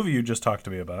like the movie you just talked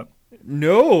to me about.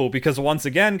 No, because once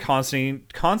again,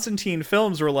 Constantine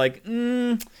Films were like,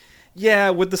 yeah,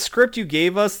 with the script you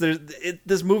gave us,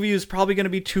 this movie is probably going to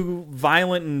be too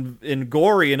violent and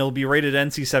gory and it'll be rated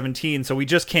NC-17, so we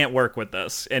just can't work with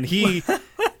this. And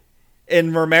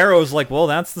and Romero's like, well,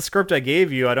 that's the script I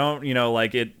gave you. I don't,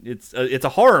 it's a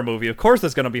horror movie. Of course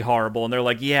it's going to be horrible. And they're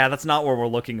like, yeah, that's not what we're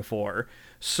looking for.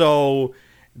 So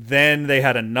then they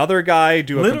had another guy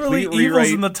do a complete rewrite. Literally,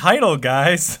 evil's in the title,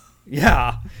 guys.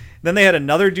 Yeah. Then they had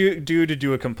another dude to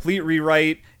do a complete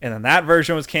rewrite, and then that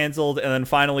version was canceled, and then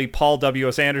finally Paul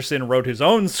W.S. Anderson wrote his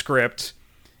own script,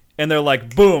 and they're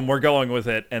like, boom, we're going with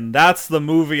it. And that's the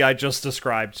movie I just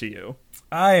described to you.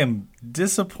 I am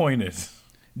disappointed.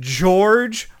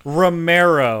 George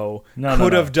Romero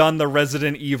could have done the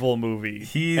Resident Evil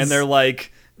movie. And they're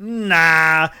like,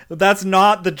 nah, that's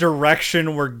not the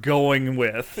direction we're going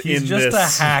with. He's just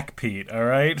a hack, Pete, all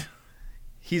right?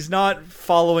 He's not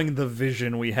following the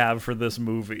vision we have for this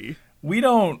movie. We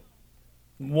don't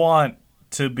want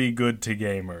to be good to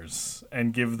gamers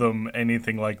and give them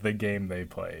anything like the game they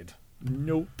played.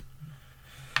 Nope.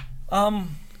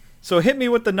 So hit me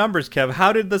with the numbers, Kev.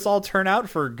 How did this all turn out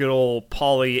for good old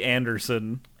Paulie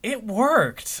Anderson? It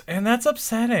worked, and that's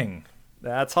upsetting.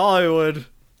 That's Hollywood.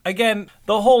 Again,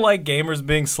 the whole, like, gamers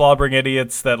being slobbering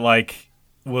idiots that, like,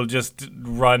 will just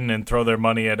run and throw their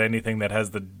money at anything that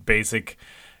has the basic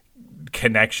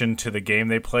connection to the game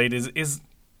they played is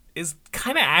is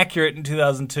kind of accurate in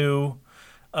 2002.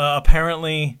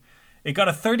 Apparently, it got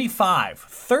a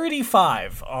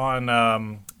 35 on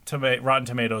Rotten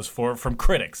Tomatoes from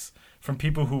critics, from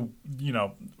people who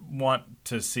want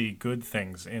to see good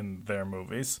things in their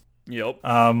movies. Yep.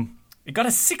 It got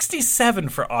a 67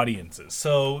 for audiences.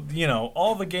 So,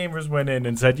 all the gamers went in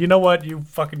and said, you know what, you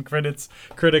fucking critics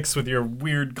with your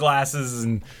weird glasses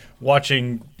and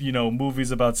watching,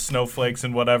 movies about snowflakes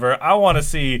and whatever. I want to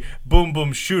see Boom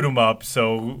Boom Shoot 'em Up,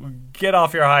 so get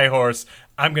off your high horse.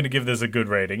 I'm going to give this a good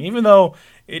rating, even though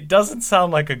it doesn't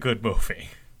sound like a good movie.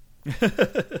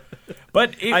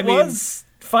 But it was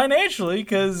financially,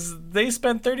 because they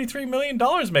spent $33 million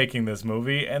making this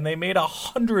movie, and they made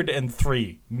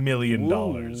 $103 million.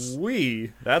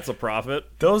 Ooh-wee. That's a profit.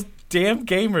 Those damn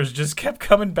gamers just kept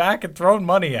coming back and throwing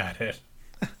money at it.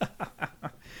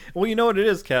 Well, you know what it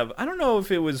is, Kev? I don't know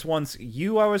if it was once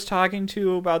you I was talking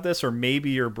to about this, or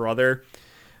maybe your brother,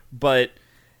 but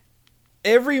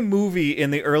every movie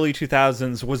in the early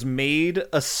 2000s was made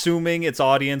assuming its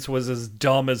audience was as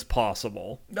dumb as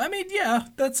possible. I mean, yeah,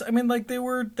 they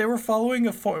were following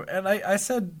a form, and I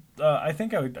said, I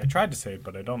think I tried to say it,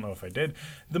 but I don't know if I did.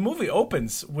 The movie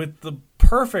opens with the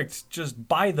perfect, just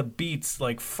by the beats,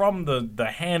 like from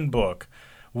the handbook.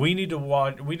 We need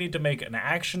to make an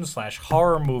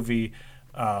action/horror movie,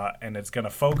 and it's going to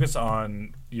focus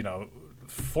on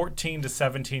 14 to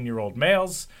 17-year-old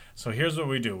males. So here's what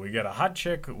we do. We get a hot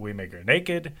chick, we make her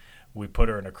naked, we put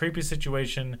her in a creepy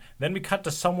situation, then we cut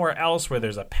to somewhere else where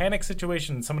there's a panic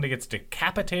situation and somebody gets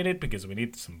decapitated because we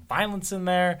need some violence in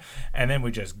there, and then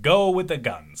we just go with the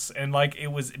guns. And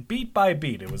it was beat by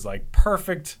beat. It was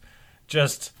perfect,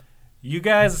 just you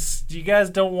guys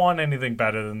don't want anything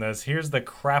better than this. Here's the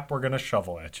crap we're going to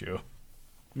shovel at you.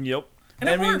 Yep. And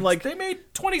I mean, they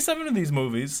made 27 of these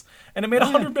movies, and it made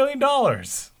 $100 million.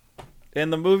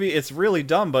 And the movie, it's really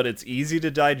dumb, but it's easy to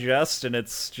digest, and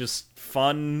it's just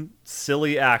fun,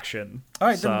 silly action. All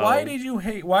right, then why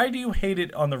do you hate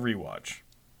it on the rewatch?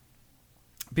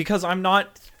 Because I'm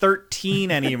not 13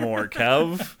 anymore,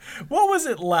 Kev. What was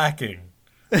it lacking?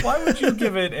 Why would you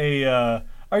give it a...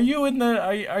 Are you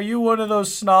one of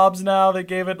those snobs now that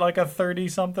gave it a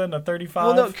 30-something, a 35?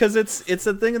 Well, no, because it's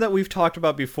a thing that we've talked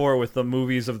about before with the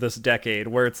movies of this decade,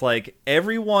 where it's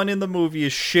everyone in the movie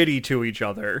is shitty to each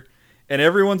other, and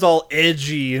everyone's all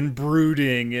edgy and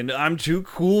brooding, and I'm too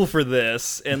cool for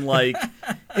this, and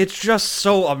it's just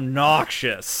so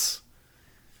obnoxious.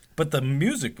 But the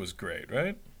music was great,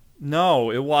 right?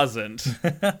 No, it wasn't.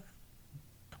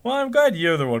 Well, I'm glad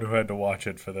you're the one who had to watch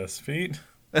it for this feat.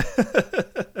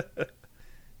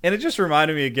 And it just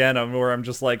reminded me again of where I'm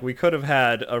just we could have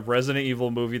had a Resident Evil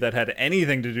movie that had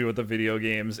anything to do with the video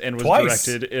games and was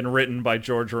directed and written by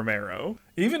George Romero.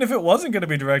 Even if it wasn't going to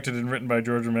be directed and written by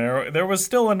George Romero, there was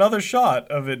still another shot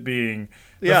of it being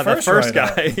the first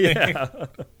guy. Yeah.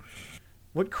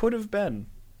 What could have been?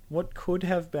 What could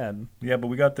have been? Yeah, but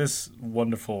we got this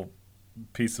wonderful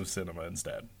piece of cinema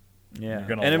instead. Yeah.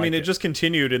 And I mean, it just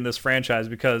continued in this franchise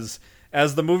because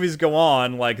as the movies go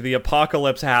on, the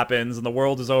apocalypse happens and the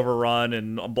world is overrun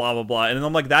and blah, blah, blah. And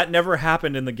I'm that never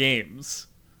happened in the games.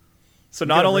 So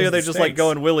not only are they just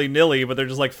going willy-nilly, but they're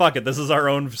just fuck it, this is our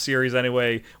own series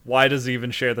anyway. Why does it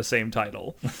even share the same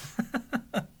title?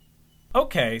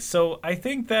 Okay, so I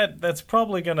think that's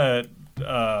probably going to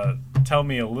tell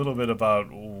me a little bit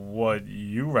about what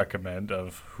you recommend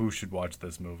of who should watch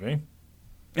this movie.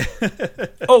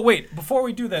 Oh, wait, before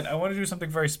we do that, I want to do something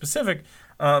very specific.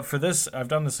 For this, I've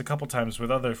done this a couple times with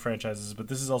other franchises, but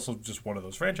this is also just one of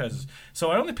those franchises.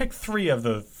 So I only picked 3 of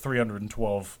the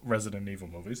 312 Resident Evil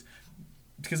movies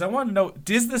because I want to know,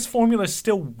 is this formula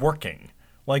still working?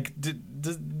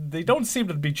 They don't seem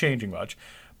to be changing much,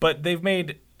 but they've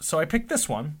made... So I picked this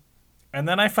one, and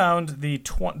then I found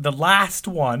the last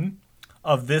one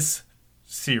of this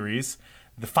series,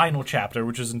 the final chapter,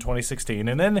 which was in 2016,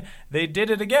 and then they did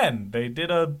it again. They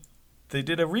did a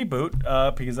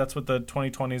reboot because that's what the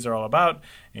 2020s are all about.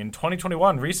 In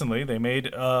 2021, recently, they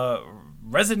made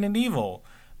Resident Evil,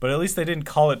 but at least they didn't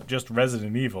call it just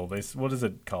Resident Evil. What is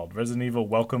it called? Resident Evil: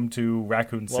 Welcome to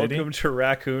Raccoon City. Welcome to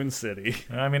Raccoon City.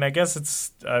 I mean, I guess it's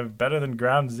better than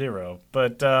Ground Zero,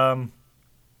 but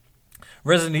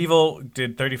Resident Evil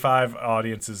did 35.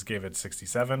 Audiences gave it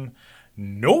 67.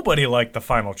 Nobody liked the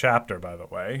final chapter, by the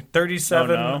way.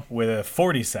 37 with a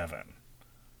 47.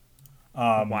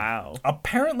 Wow.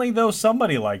 Apparently, though,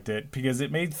 somebody liked it because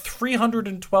it made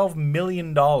 $312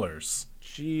 million.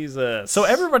 Jesus. So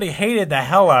everybody hated the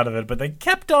hell out of it, but they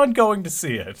kept on going to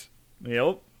see it.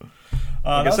 Yep.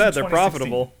 Like I said, they're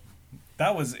profitable.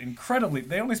 That was incredibly...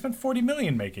 They only spent $40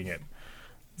 million making it.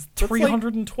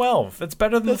 312. That's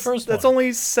better than the first one. That's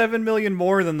only 7 million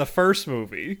more than the first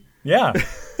movie. Yeah,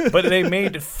 but they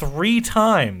made 3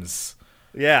 times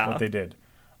what they did.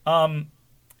 And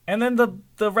then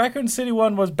the Raccoon City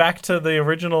one was back to the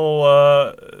original,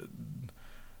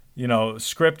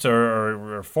 script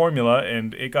or formula,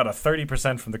 and it got a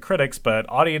 30% from the critics, but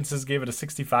audiences gave it a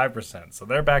 65%. So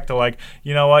they're back to like,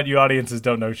 you know what, you audiences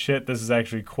don't know shit. This is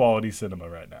actually quality cinema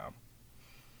right now.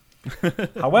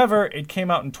 However, it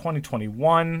came out in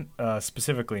 2021,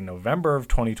 specifically November of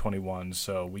 2021,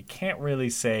 so we can't really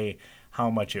say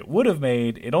how much it would have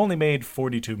made. It only made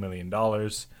 $42 million,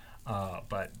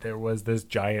 but there was this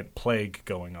giant plague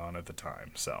going on at the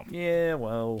time. So yeah,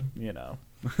 well, you know.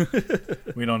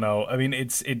 We don't know. I mean,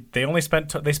 they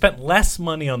spent less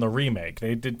money on the remake.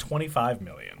 They did $25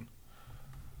 million.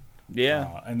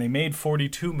 Yeah, and they made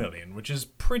 $42 million, which is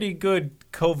pretty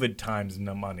good COVID times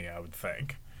money, I would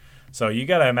think. So you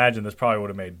got to imagine this probably would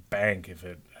have made bank if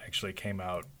it actually came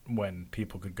out when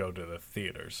people could go to the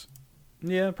theaters.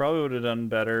 Yeah, probably would have done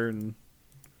better, and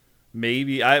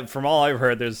maybe from all I've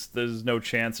heard, there's no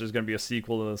chance there's going to be a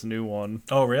sequel to this new one.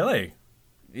 Oh, really?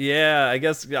 Yeah,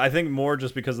 I think more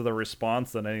just because of the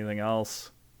response than anything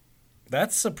else.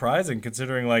 That's surprising,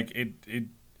 considering like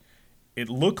it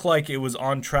looked like it was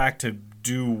on track to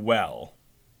do well.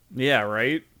 Yeah,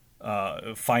 right.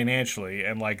 Financially,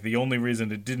 and like the only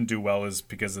reason it didn't do well is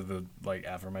because of the like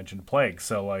aforementioned plague.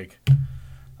 So like,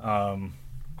 I'm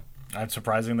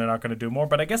surprising they're not going to do more.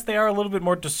 But I guess they are a little bit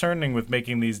more discerning with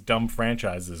making these dumb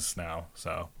franchises now.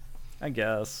 So, I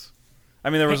guess.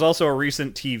 I mean, there was also a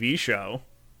recent TV show.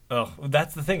 Oh,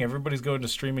 that's the thing. Everybody's going to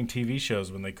streaming TV shows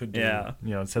when they could do,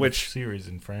 instead of series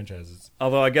and franchises.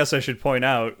 Although I guess I should point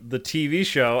out, the TV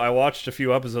show, I watched a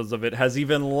few episodes of it, has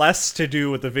even less to do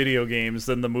with the video games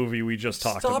than the movie we just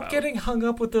talked about. Stop getting hung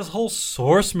up with this whole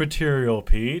source material,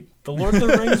 Pete. The Lord of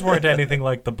the Rings weren't anything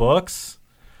like the books.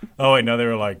 Oh, wait, no, they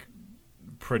were, like,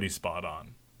 pretty spot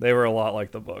on. They were a lot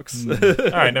like the books. All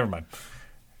right, never mind.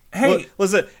 Hey, well,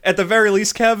 listen, at the very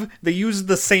least, Kev, they used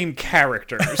the same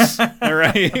characters. All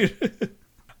right.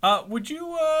 Would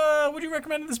you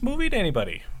recommend this movie to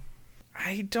anybody?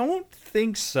 I don't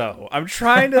think so. I'm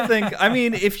trying to think. I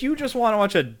mean, if you just want to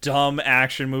watch a dumb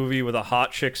action movie with a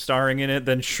hot chick starring in it,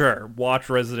 then sure, watch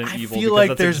Resident Evil. I feel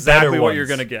like there's exactly better what ones. You're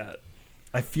gonna get.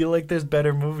 I feel like there's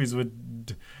better movies with.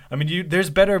 I mean, there's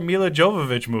better Mila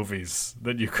Jovovich movies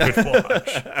that you could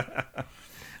watch.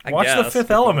 Watch The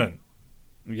Fifth Element.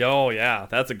 Yo, yeah,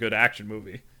 that's a good action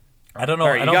movie. I don't know.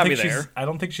 Right, I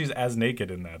don't think she's as naked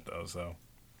in that though. So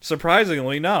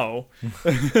surprisingly, no.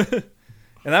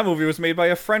 And that movie was made by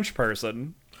a French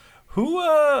person. Who?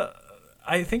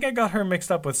 I think I got her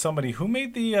mixed up with somebody who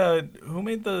made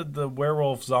the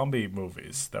werewolf zombie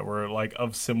movies that were like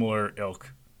of similar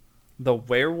ilk. The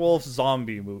werewolf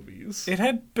zombie movies. It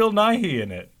had Bill Nighy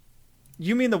in it.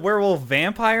 You mean the werewolf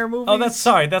vampire movies? Oh,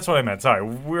 that's what I meant. Sorry,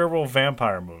 werewolf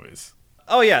vampire movies.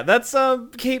 Oh yeah, that's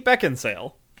Kate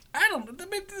Beckinsale. I don't. I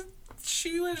mean,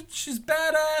 she's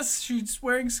badass. She's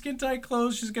wearing skin tight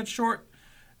clothes. She's got short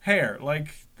hair.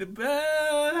 Like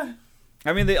I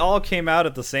mean, they all came out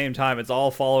at the same time. It's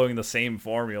all following the same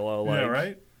formula. Like, yeah,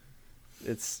 right.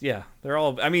 They're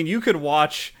all. I mean, you could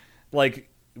watch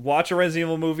a Resident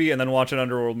Evil movie and then watch an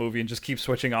Underworld movie and just keep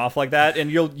switching off like that, and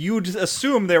you just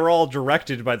assume they were all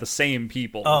directed by the same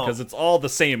people because it's all the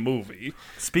same movie.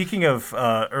 Speaking of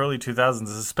early 2000s,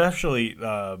 especially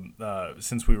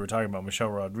since we were talking about Michelle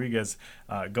Rodriguez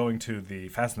going to the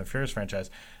Fast and the Furious franchise,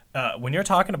 when you're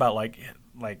talking about like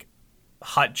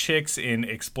hot chicks in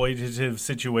exploitative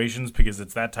situations, because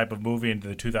it's that type of movie, and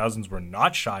the 2000s were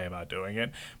not shy about doing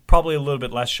it. Probably a little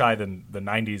bit less shy than the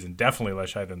 90s, and definitely less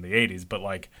shy than the 80s, but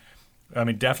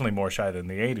definitely more shy than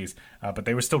the 80s. But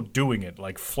they were still doing it,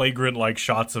 like flagrant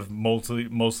shots of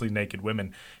mostly naked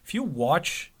women. If you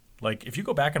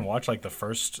go back and watch the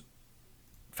first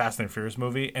Fast and Furious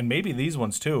movie, and maybe these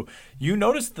ones too, you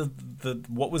notice the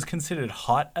what was considered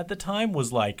hot at the time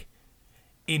was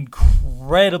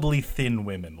incredibly thin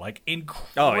women,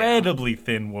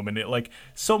 thin women. It,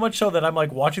 so much so that I'm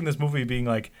watching this movie being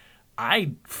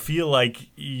I feel like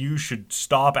you should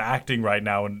stop acting right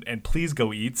now and please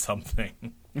go eat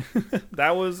something.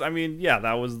 That was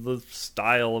the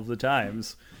style of the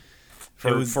times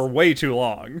for way too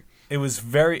long.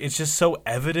 It's just so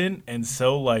evident, and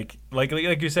so like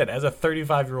you said, as a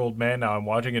 35-year-old man now, I'm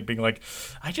watching it being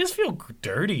I just feel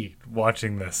dirty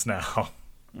watching this now.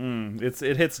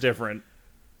 It hits different.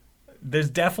 There's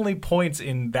definitely points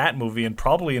in that movie, and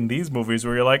probably in these movies,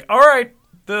 where you're all right,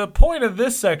 the point of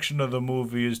this section of the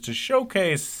movie is to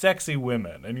showcase sexy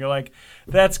women. And you're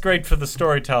that's great for the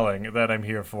storytelling that I'm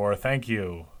here for. Thank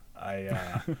you.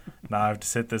 Now I have to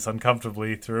sit this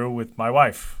uncomfortably through with my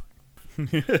wife.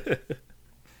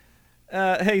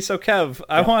 Hey, so Kev,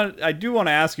 I do want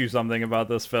to ask you something about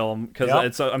this film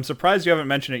because I'm surprised you haven't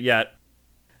mentioned it yet.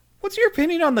 What's your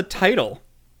opinion on the title?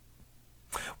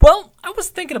 Well, I was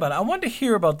thinking about it. I wanted to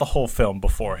hear about the whole film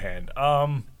beforehand.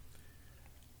 And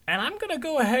I'm gonna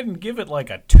go ahead and give it like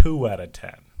a 2 out of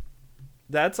 10.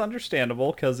 That's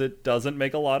understandable because it doesn't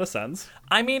make a lot of sense.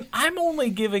 I mean, I'm only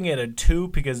giving it a 2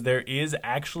 because there is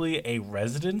actually a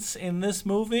residence in this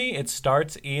movie. It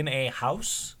starts in a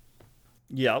house.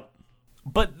 Yep.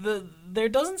 But there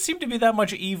doesn't seem to be that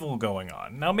much evil going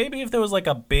on. Now, maybe if there was like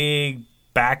a big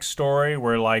backstory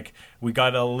where like we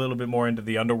got a little bit more into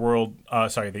the underworld,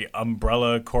 the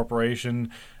Umbrella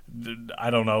Corporation, I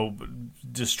don't know,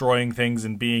 destroying things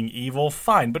and being evil,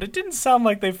 fine. But it didn't sound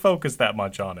like they focused that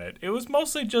much on it. It was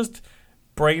mostly just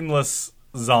brainless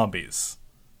zombies,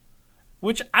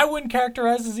 which I wouldn't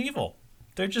characterize as evil.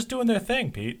 They're just doing their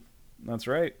thing, Pete. That's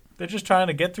right. They're just trying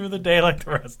to get through the day like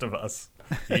the rest of us,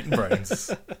 eating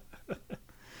brains.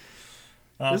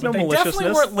 There's no they maliciousness.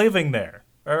 definitely weren't living there,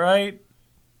 all right?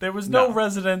 There was no No.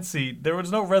 residency. There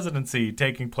was no residency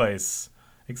taking place,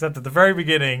 except at the very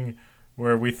beginning,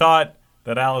 where we thought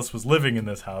that Alice was living in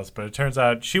this house, but it turns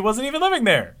out she wasn't even living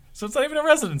there. So it's not even a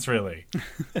residence, really.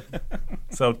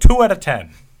 So 2 out of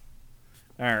 10.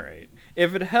 All right.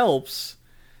 If it helps,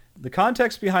 the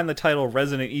context behind the title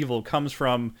Resident Evil comes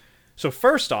from... So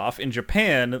first off, in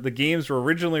Japan, the games were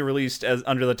originally released as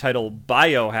under the title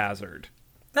Biohazard.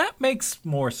 That makes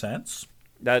more sense.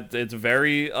 That it's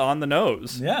very on the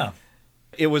nose. Yeah.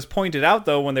 It was pointed out,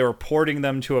 though, when they were porting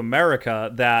them to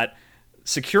America, that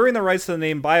securing the rights to the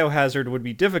name Biohazard would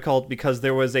be difficult because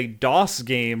there was a DOS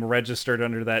game registered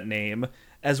under that name,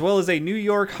 as well as a New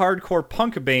York hardcore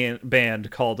punk band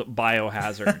called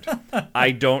Biohazard.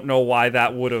 I don't know why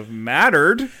that would have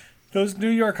mattered. Those New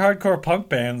York hardcore punk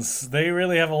bands, they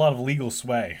really have a lot of legal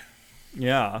sway.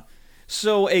 Yeah.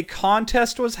 So a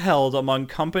contest was held among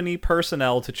company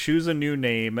personnel to choose a new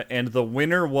name, and the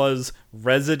winner was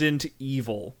Resident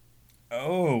Evil.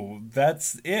 Oh,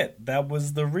 that's it. That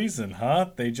was the reason, huh?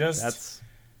 They just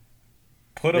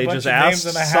put a bunch of names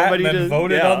in a hat and then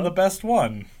voted on the best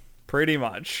one. Pretty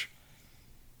much.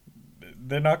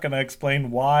 They're not going to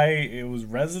explain why it was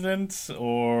Resident,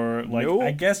 or like Nope.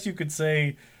 I guess you could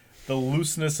say the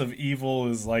looseness of evil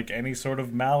is like any sort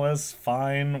of malice.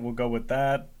 Fine, we'll go with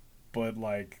that. But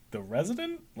like the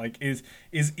resident, like is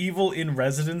evil in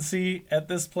residency at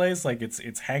this place? Like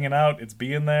it's hanging out, it's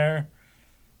being there.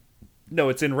 No,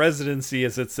 it's in residency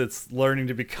as it's learning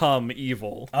to become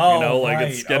evil. Oh, you know, like right.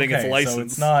 it's getting its license. So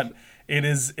it's not.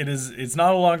 It's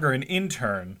no longer an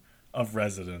intern of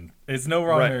resident. It's no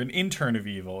longer an intern of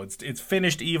evil. It's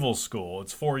finished evil school.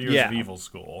 It's 4 years of evil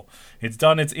school. It's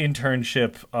done its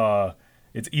internship.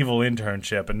 Its evil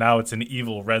internship, and now it's an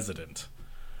evil resident.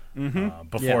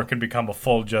 Before it can become a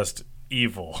full just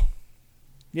evil.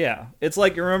 Yeah, it's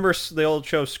like, you remember the old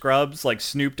show Scrubs, like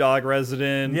Snoop Dogg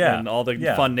Resident, and all the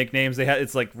fun nicknames they had.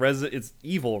 It's like it's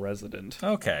evil resident.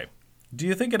 Okay. Do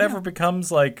you think it ever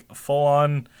becomes like full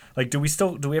on? Like, do we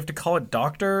have to call it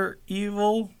Dr.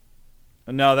 Evil?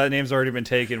 No, that name's already been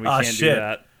taken. We can't do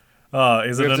that.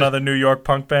 Is it another New York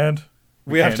punk band?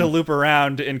 We have to loop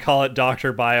around and call it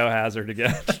Dr. Biohazard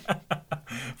again.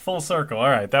 Full circle. All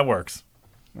right, that works.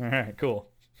 All right, cool.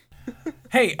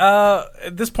 Hey,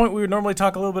 at this point, we would normally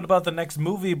talk a little bit about the next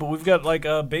movie, but we've got like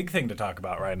a big thing to talk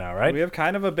about right now, right? We have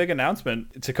kind of a big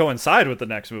announcement to coincide with the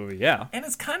next movie, yeah. And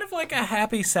it's kind of like a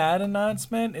happy, sad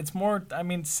announcement. It's more,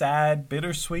 sad,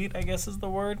 bittersweet, I guess is the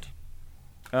word.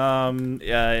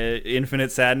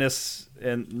 Infinite Sadness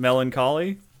and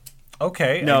Melancholy.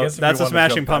 Okay. No, that's a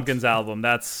Smashing Pumpkins album.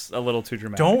 That's a little too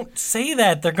dramatic. Don't say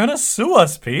that. They're going to sue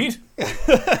us, Pete.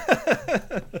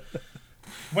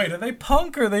 Wait, are they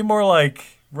punk or are they more like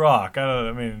rock?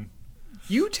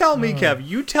 You tell me, Kev.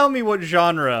 You tell me what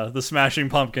genre the Smashing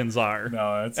Pumpkins are.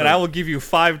 No, I will give you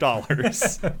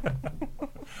 $5.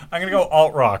 I'm going to go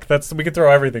alt rock. We could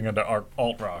throw everything into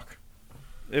alt rock.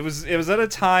 It was at a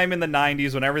time in the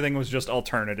 90s when everything was just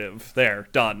alternative. There,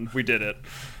 done. We did it.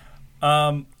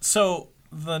 So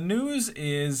the news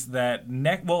is that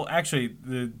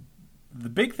the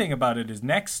big thing about it is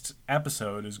next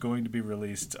episode is going to be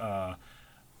released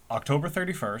October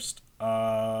 31st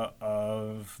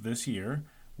of this year,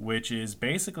 which is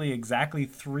basically exactly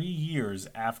 3 years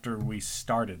after we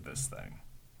started this thing.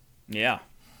 Yeah.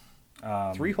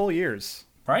 3 whole years.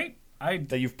 Right?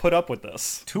 That you've put up with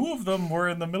this. 2 of them were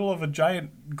in the middle of a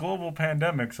giant global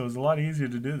pandemic, so it was a lot easier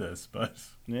to do this. But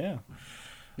yeah.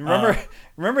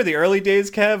 Remember the early days,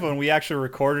 Kev, when we actually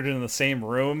recorded in the same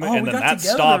room, and we then got that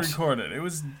together stopped. to record it. It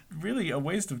was really a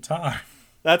waste of time.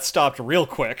 That stopped real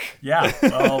quick. Yeah.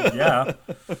 Well, yeah.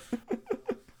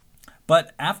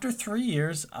 But after 3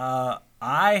 years, I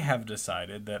have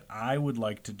decided that I would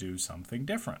like to do something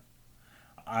different.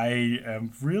 I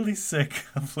am really sick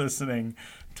of listening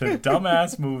to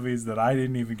dumbass movies that I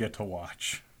didn't even get to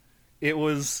watch. It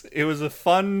was a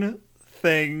fun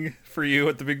thing for you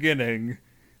at the beginning,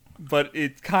 but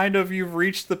it kind of, you've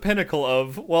reached the pinnacle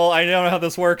of, well, I know how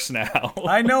this works now.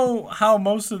 I know how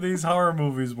most of these horror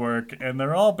movies work, and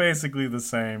they're all basically the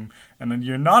same, and then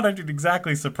you're not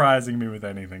exactly surprising me with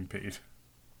anything, Pete.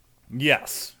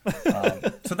 Yes.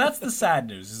 So that's the sad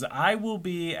news, is I will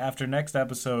be, after next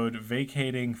episode,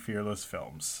 vacating Fearless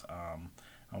Films.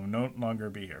 I will no longer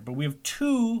be here. But we have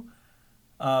two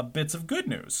bits of good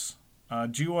news.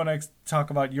 Do you want to talk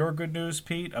about your good news,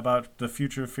 Pete, about the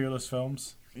future of Fearless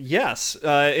Films? Yes.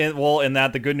 In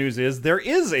that the good news is there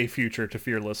is a future to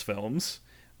Fearless Films.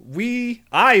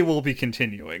 I will be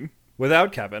continuing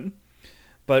without Kevin,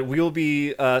 but we will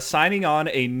be signing on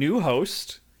a new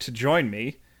host to join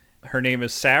me. Her name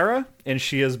is Sarah, and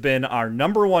she has been our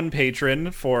 #1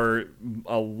 patron for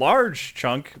a large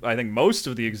chunk, I think most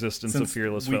of the existence of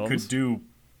Fearless Films. We could do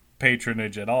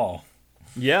patronage at all.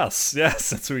 Yes,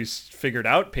 since we figured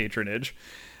out patronage.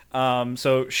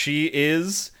 So she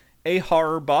is a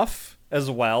horror buff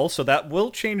as well, so that will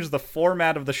change the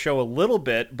format of the show a little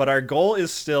bit, but our goal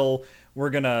is still, we're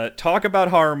going to talk about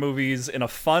horror movies in a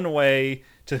fun way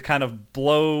to kind of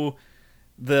blow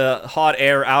the hot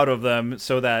air out of them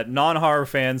so that non-horror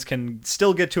fans can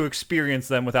still get to experience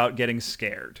them without getting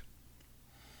scared.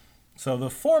 So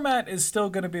the format is still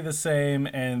going to be the same,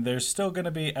 and there's still going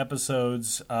to be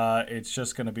episodes. It's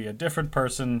just going to be a different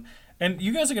person. And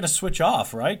you guys are going to switch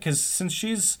off, right? Because since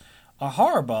she's a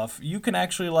horror buff, you can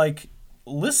actually,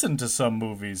 listen to some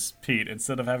movies, Pete,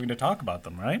 instead of having to talk about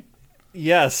them, right?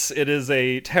 Yes, it is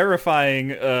a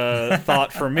terrifying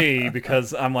thought for me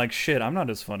because I'm like, shit, I'm not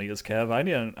as funny as Kev. I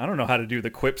don't know how to do the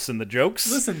quips and the jokes.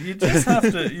 Listen, you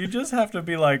just have to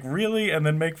be like, really, and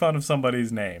then make fun of somebody's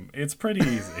name. It's pretty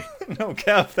easy. No,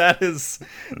 Kev, that is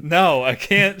no. I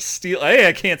can't steal.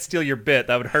 I can't steal your bit.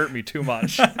 That would hurt me too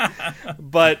much.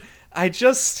 But I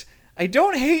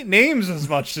don't hate names as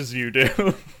much as you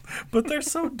do. But they're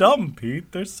so dumb,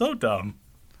 Pete. They're so dumb.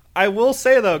 I will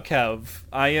say, though, Kev,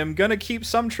 I am going to keep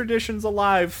some traditions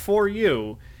alive for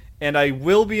you, and I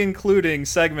will be including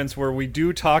segments where we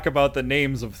do talk about the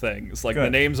names of things, like the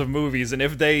names of movies, and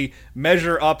if they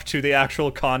measure up to the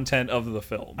actual content of the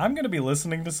film. I'm going to be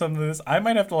listening to some of this. I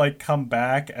might have to, come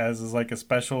back as a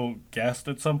special guest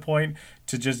at some point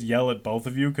to just yell at both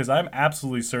of you, because I'm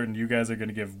absolutely certain you guys are going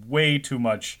to give way too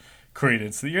much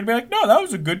credence. You're going to be like, no, that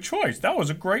was a good choice. That was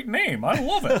a great name. I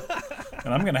love it.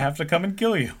 And I'm going to have to come and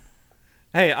kill you.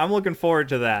 Hey, I'm looking forward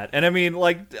to that. And I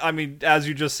mean, as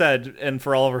you just said, and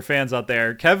for all of our fans out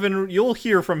there, Kevin, you'll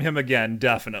hear from him again,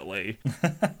 definitely.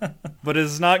 But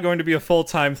it's not going to be a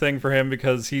full-time thing for him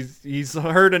because he's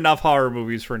heard enough horror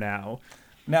movies for now.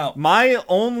 Now, my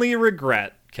only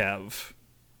regret, Kev,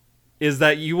 is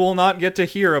that you will not get to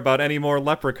hear about any more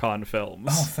Leprechaun films.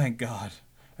 Oh, thank God.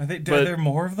 Are there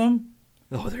more of them?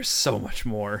 Oh, there's so much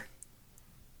more.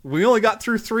 We only got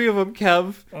through 3 of them,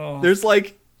 Kev. Oh. There's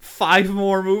 5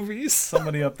 more movies.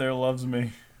 Somebody up there loves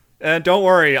me. And don't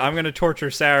worry, I'm going to torture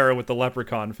Sarah with the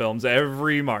Leprechaun films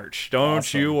every March.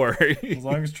 Don't you worry. As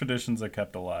long as traditions are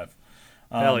kept alive.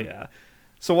 Hell yeah.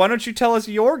 So why don't you tell us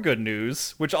your good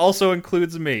news, which also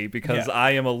includes me, because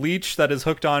I am a leech that is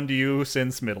hooked onto you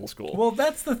since middle school. Well,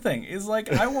 that's the thing, is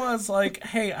I was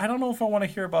hey, I don't know if I want to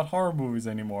hear about horror movies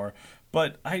anymore,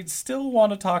 but I still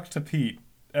want to talk to Pete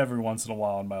every once in a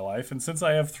while in my life. And since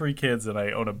I have 3 kids and I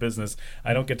own a business,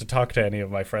 I don't get to talk to any of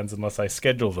my friends unless I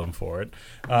schedule them for it.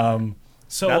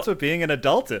 So that's what being an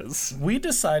adult is. We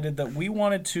decided that we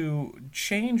wanted to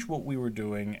change what we were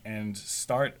doing and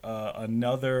start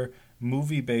another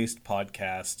movie-based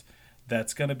podcast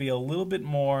that's going to be a little bit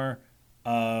more...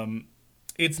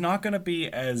 it's not going to be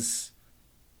as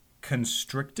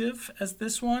constrictive as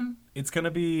this one. It's going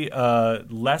to be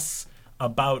less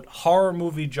about horror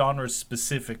movie genres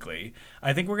specifically.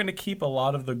 I think we're going to keep a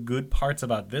lot of the good parts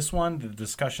about this one, the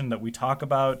discussion that we talk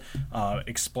about,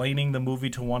 explaining the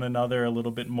movie to one another a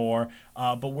little bit more,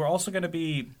 but we're also going to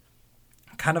be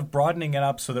kind of broadening it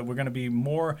up so that we're going to be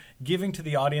more giving to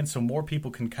the audience so more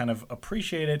people can kind of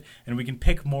appreciate it and we can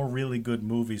pick more really good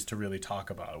movies to really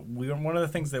talk about. One of the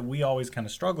things that we always kind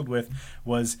of struggled with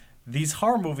was these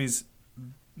horror movies,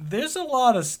 there's a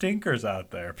lot of stinkers out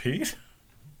there, Pete.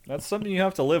 That's something you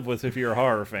have to live with if you're a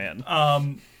horror fan.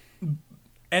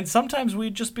 And sometimes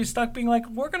we'd just be stuck being like,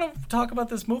 we're going to talk about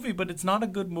this movie, but it's not a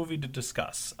good movie to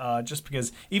discuss. Just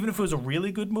because even if it was a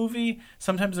really good movie,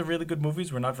 sometimes the really good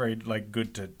movies were not very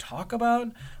good to talk about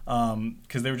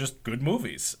because they were just good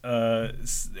movies.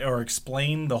 Or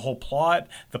explain the whole plot.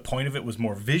 The point of it was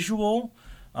more visual.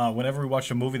 Whenever we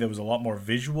watched a movie that was a lot more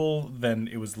visual, then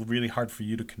it was really hard for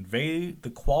you to convey the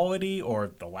quality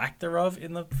or the lack thereof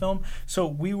in the film. So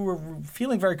we were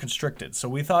feeling very constricted. So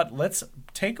we thought, let's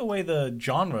take away the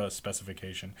genre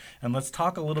specification and let's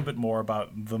talk a little bit more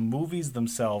about the movies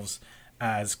themselves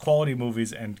as quality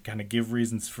movies and kind of give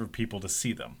reasons for people to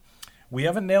see them. We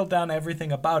haven't nailed down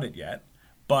everything about it yet,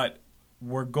 but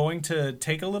we're going to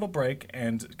take a little break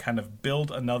and kind of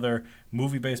build another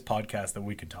movie-based podcast that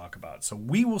we can talk about. So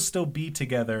we will still be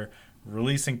together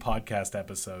releasing podcast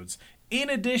episodes in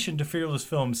addition to Fearless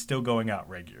Films still going out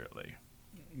regularly.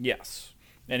 Yes.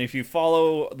 And if you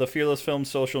follow the Fearless Films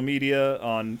social media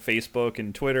on Facebook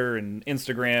and Twitter and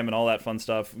Instagram and all that fun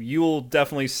stuff, you'll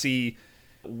definitely see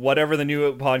whatever the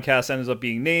new podcast ends up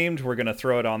being named. We're going to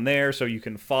throw it on there so you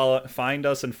can find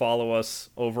us and follow us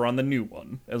over on the new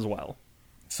one as well.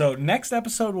 So next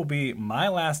episode will be my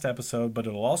last episode, but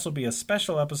it'll also be a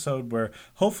special episode where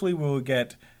hopefully we'll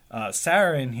get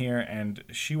Sarah in here, and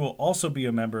she will also be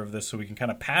a member of this, so we can kind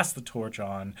of pass the torch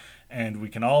on, and we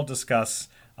can all discuss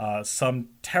some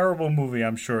terrible movie,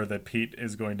 I'm sure, that Pete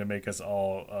is going to make us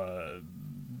all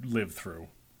live through.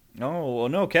 Oh, well,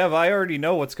 no, Kev, I already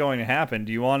know what's going to happen.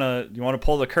 Do you want to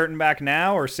pull the curtain back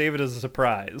now or save it as a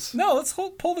surprise? No, let's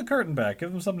pull the curtain back.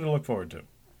 Give them something to look forward to.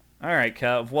 All right,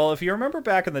 Kev. Well, if you remember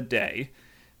back in the day,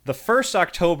 the first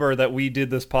October that we did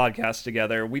this podcast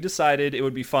together, we decided it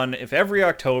would be fun if every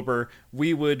October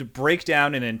we would break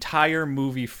down an entire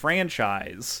movie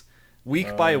franchise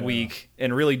week by week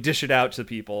and really dish it out to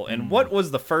people. And what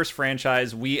was the first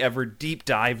franchise we ever deep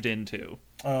dived into?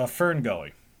 Fern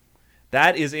Gully.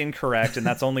 That is incorrect, and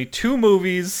that's only 2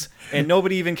 movies, and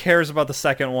nobody even cares about the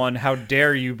second one. How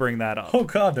dare you bring that up? Oh,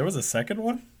 God, there was a second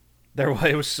one?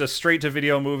 It was a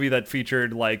straight-to-video movie that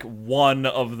featured, one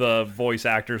of the voice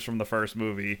actors from the first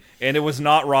movie, and it was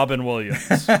not Robin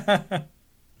Williams.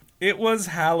 It was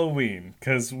Halloween,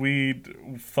 because we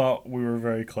thought we were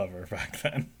very clever back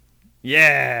then.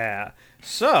 Yeah!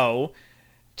 So,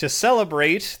 to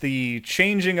celebrate the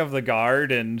changing of the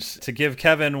guard and to give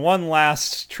Kevin one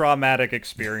last traumatic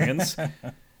experience...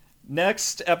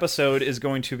 Next episode is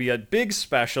going to be a big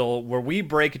special where we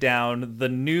break down the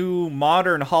new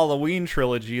modern Halloween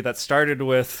trilogy that started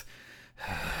with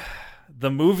the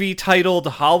movie titled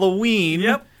Halloween.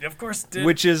 Yep, of course it did.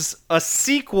 Which is a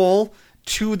sequel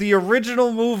to the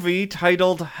original movie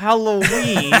titled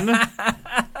Halloween.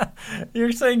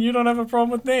 You're saying you don't have a problem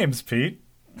with names, Pete.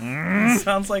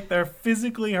 Sounds like they're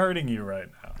physically hurting you right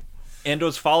now. And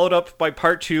was followed up by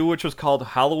part 2, which was called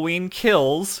Halloween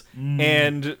Kills,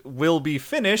 and will be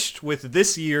finished with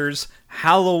this year's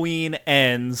Halloween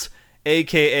Ends,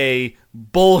 a.k.a.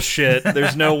 bullshit.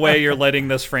 There's no way you're letting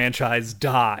this franchise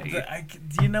die.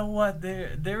 You know what?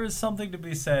 There is something to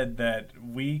be said that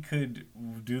we could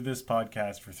do this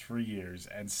podcast for 3 years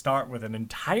and start with an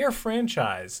entire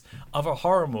franchise of a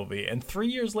horror movie, and 3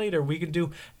 years later we can do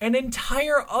an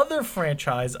entire other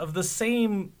franchise of the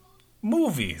same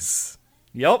movies.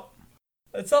 Yep.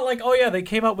 It's not like, oh yeah, they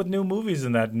came out with new movies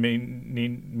in that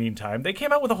meantime. They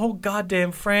came out with a whole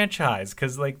goddamn franchise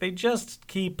because they just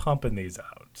keep pumping these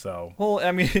out. So, well,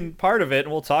 I mean, part of it,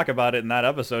 and we'll talk about it in that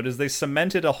episode, is they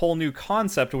cemented a whole new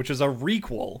concept, which is a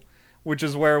requel, which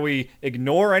is where we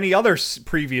ignore any other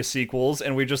previous sequels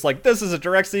and we just this is a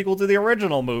direct sequel to the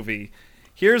original movie.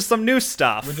 Here's some new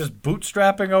stuff. We're just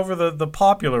bootstrapping over the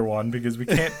popular one because we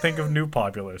can't think of new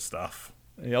popular stuff.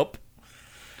 Yep.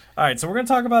 All right, so we're going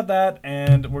to talk about that,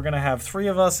 and we're going to have 3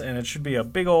 of us, and it should be a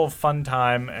big old fun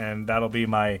time, and that'll be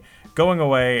my going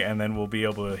away, and then we'll be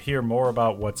able to hear more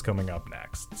about what's coming up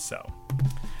next. So,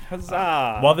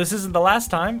 huzzah! While this isn't the last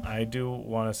time, I do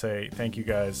want to say thank you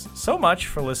guys so much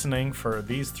for listening for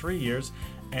these 3 years,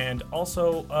 and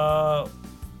also,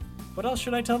 what else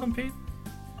should I tell them, Pete?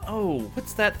 Oh,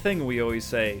 what's that thing we always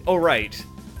say? Oh, right.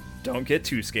 Don't get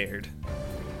too scared.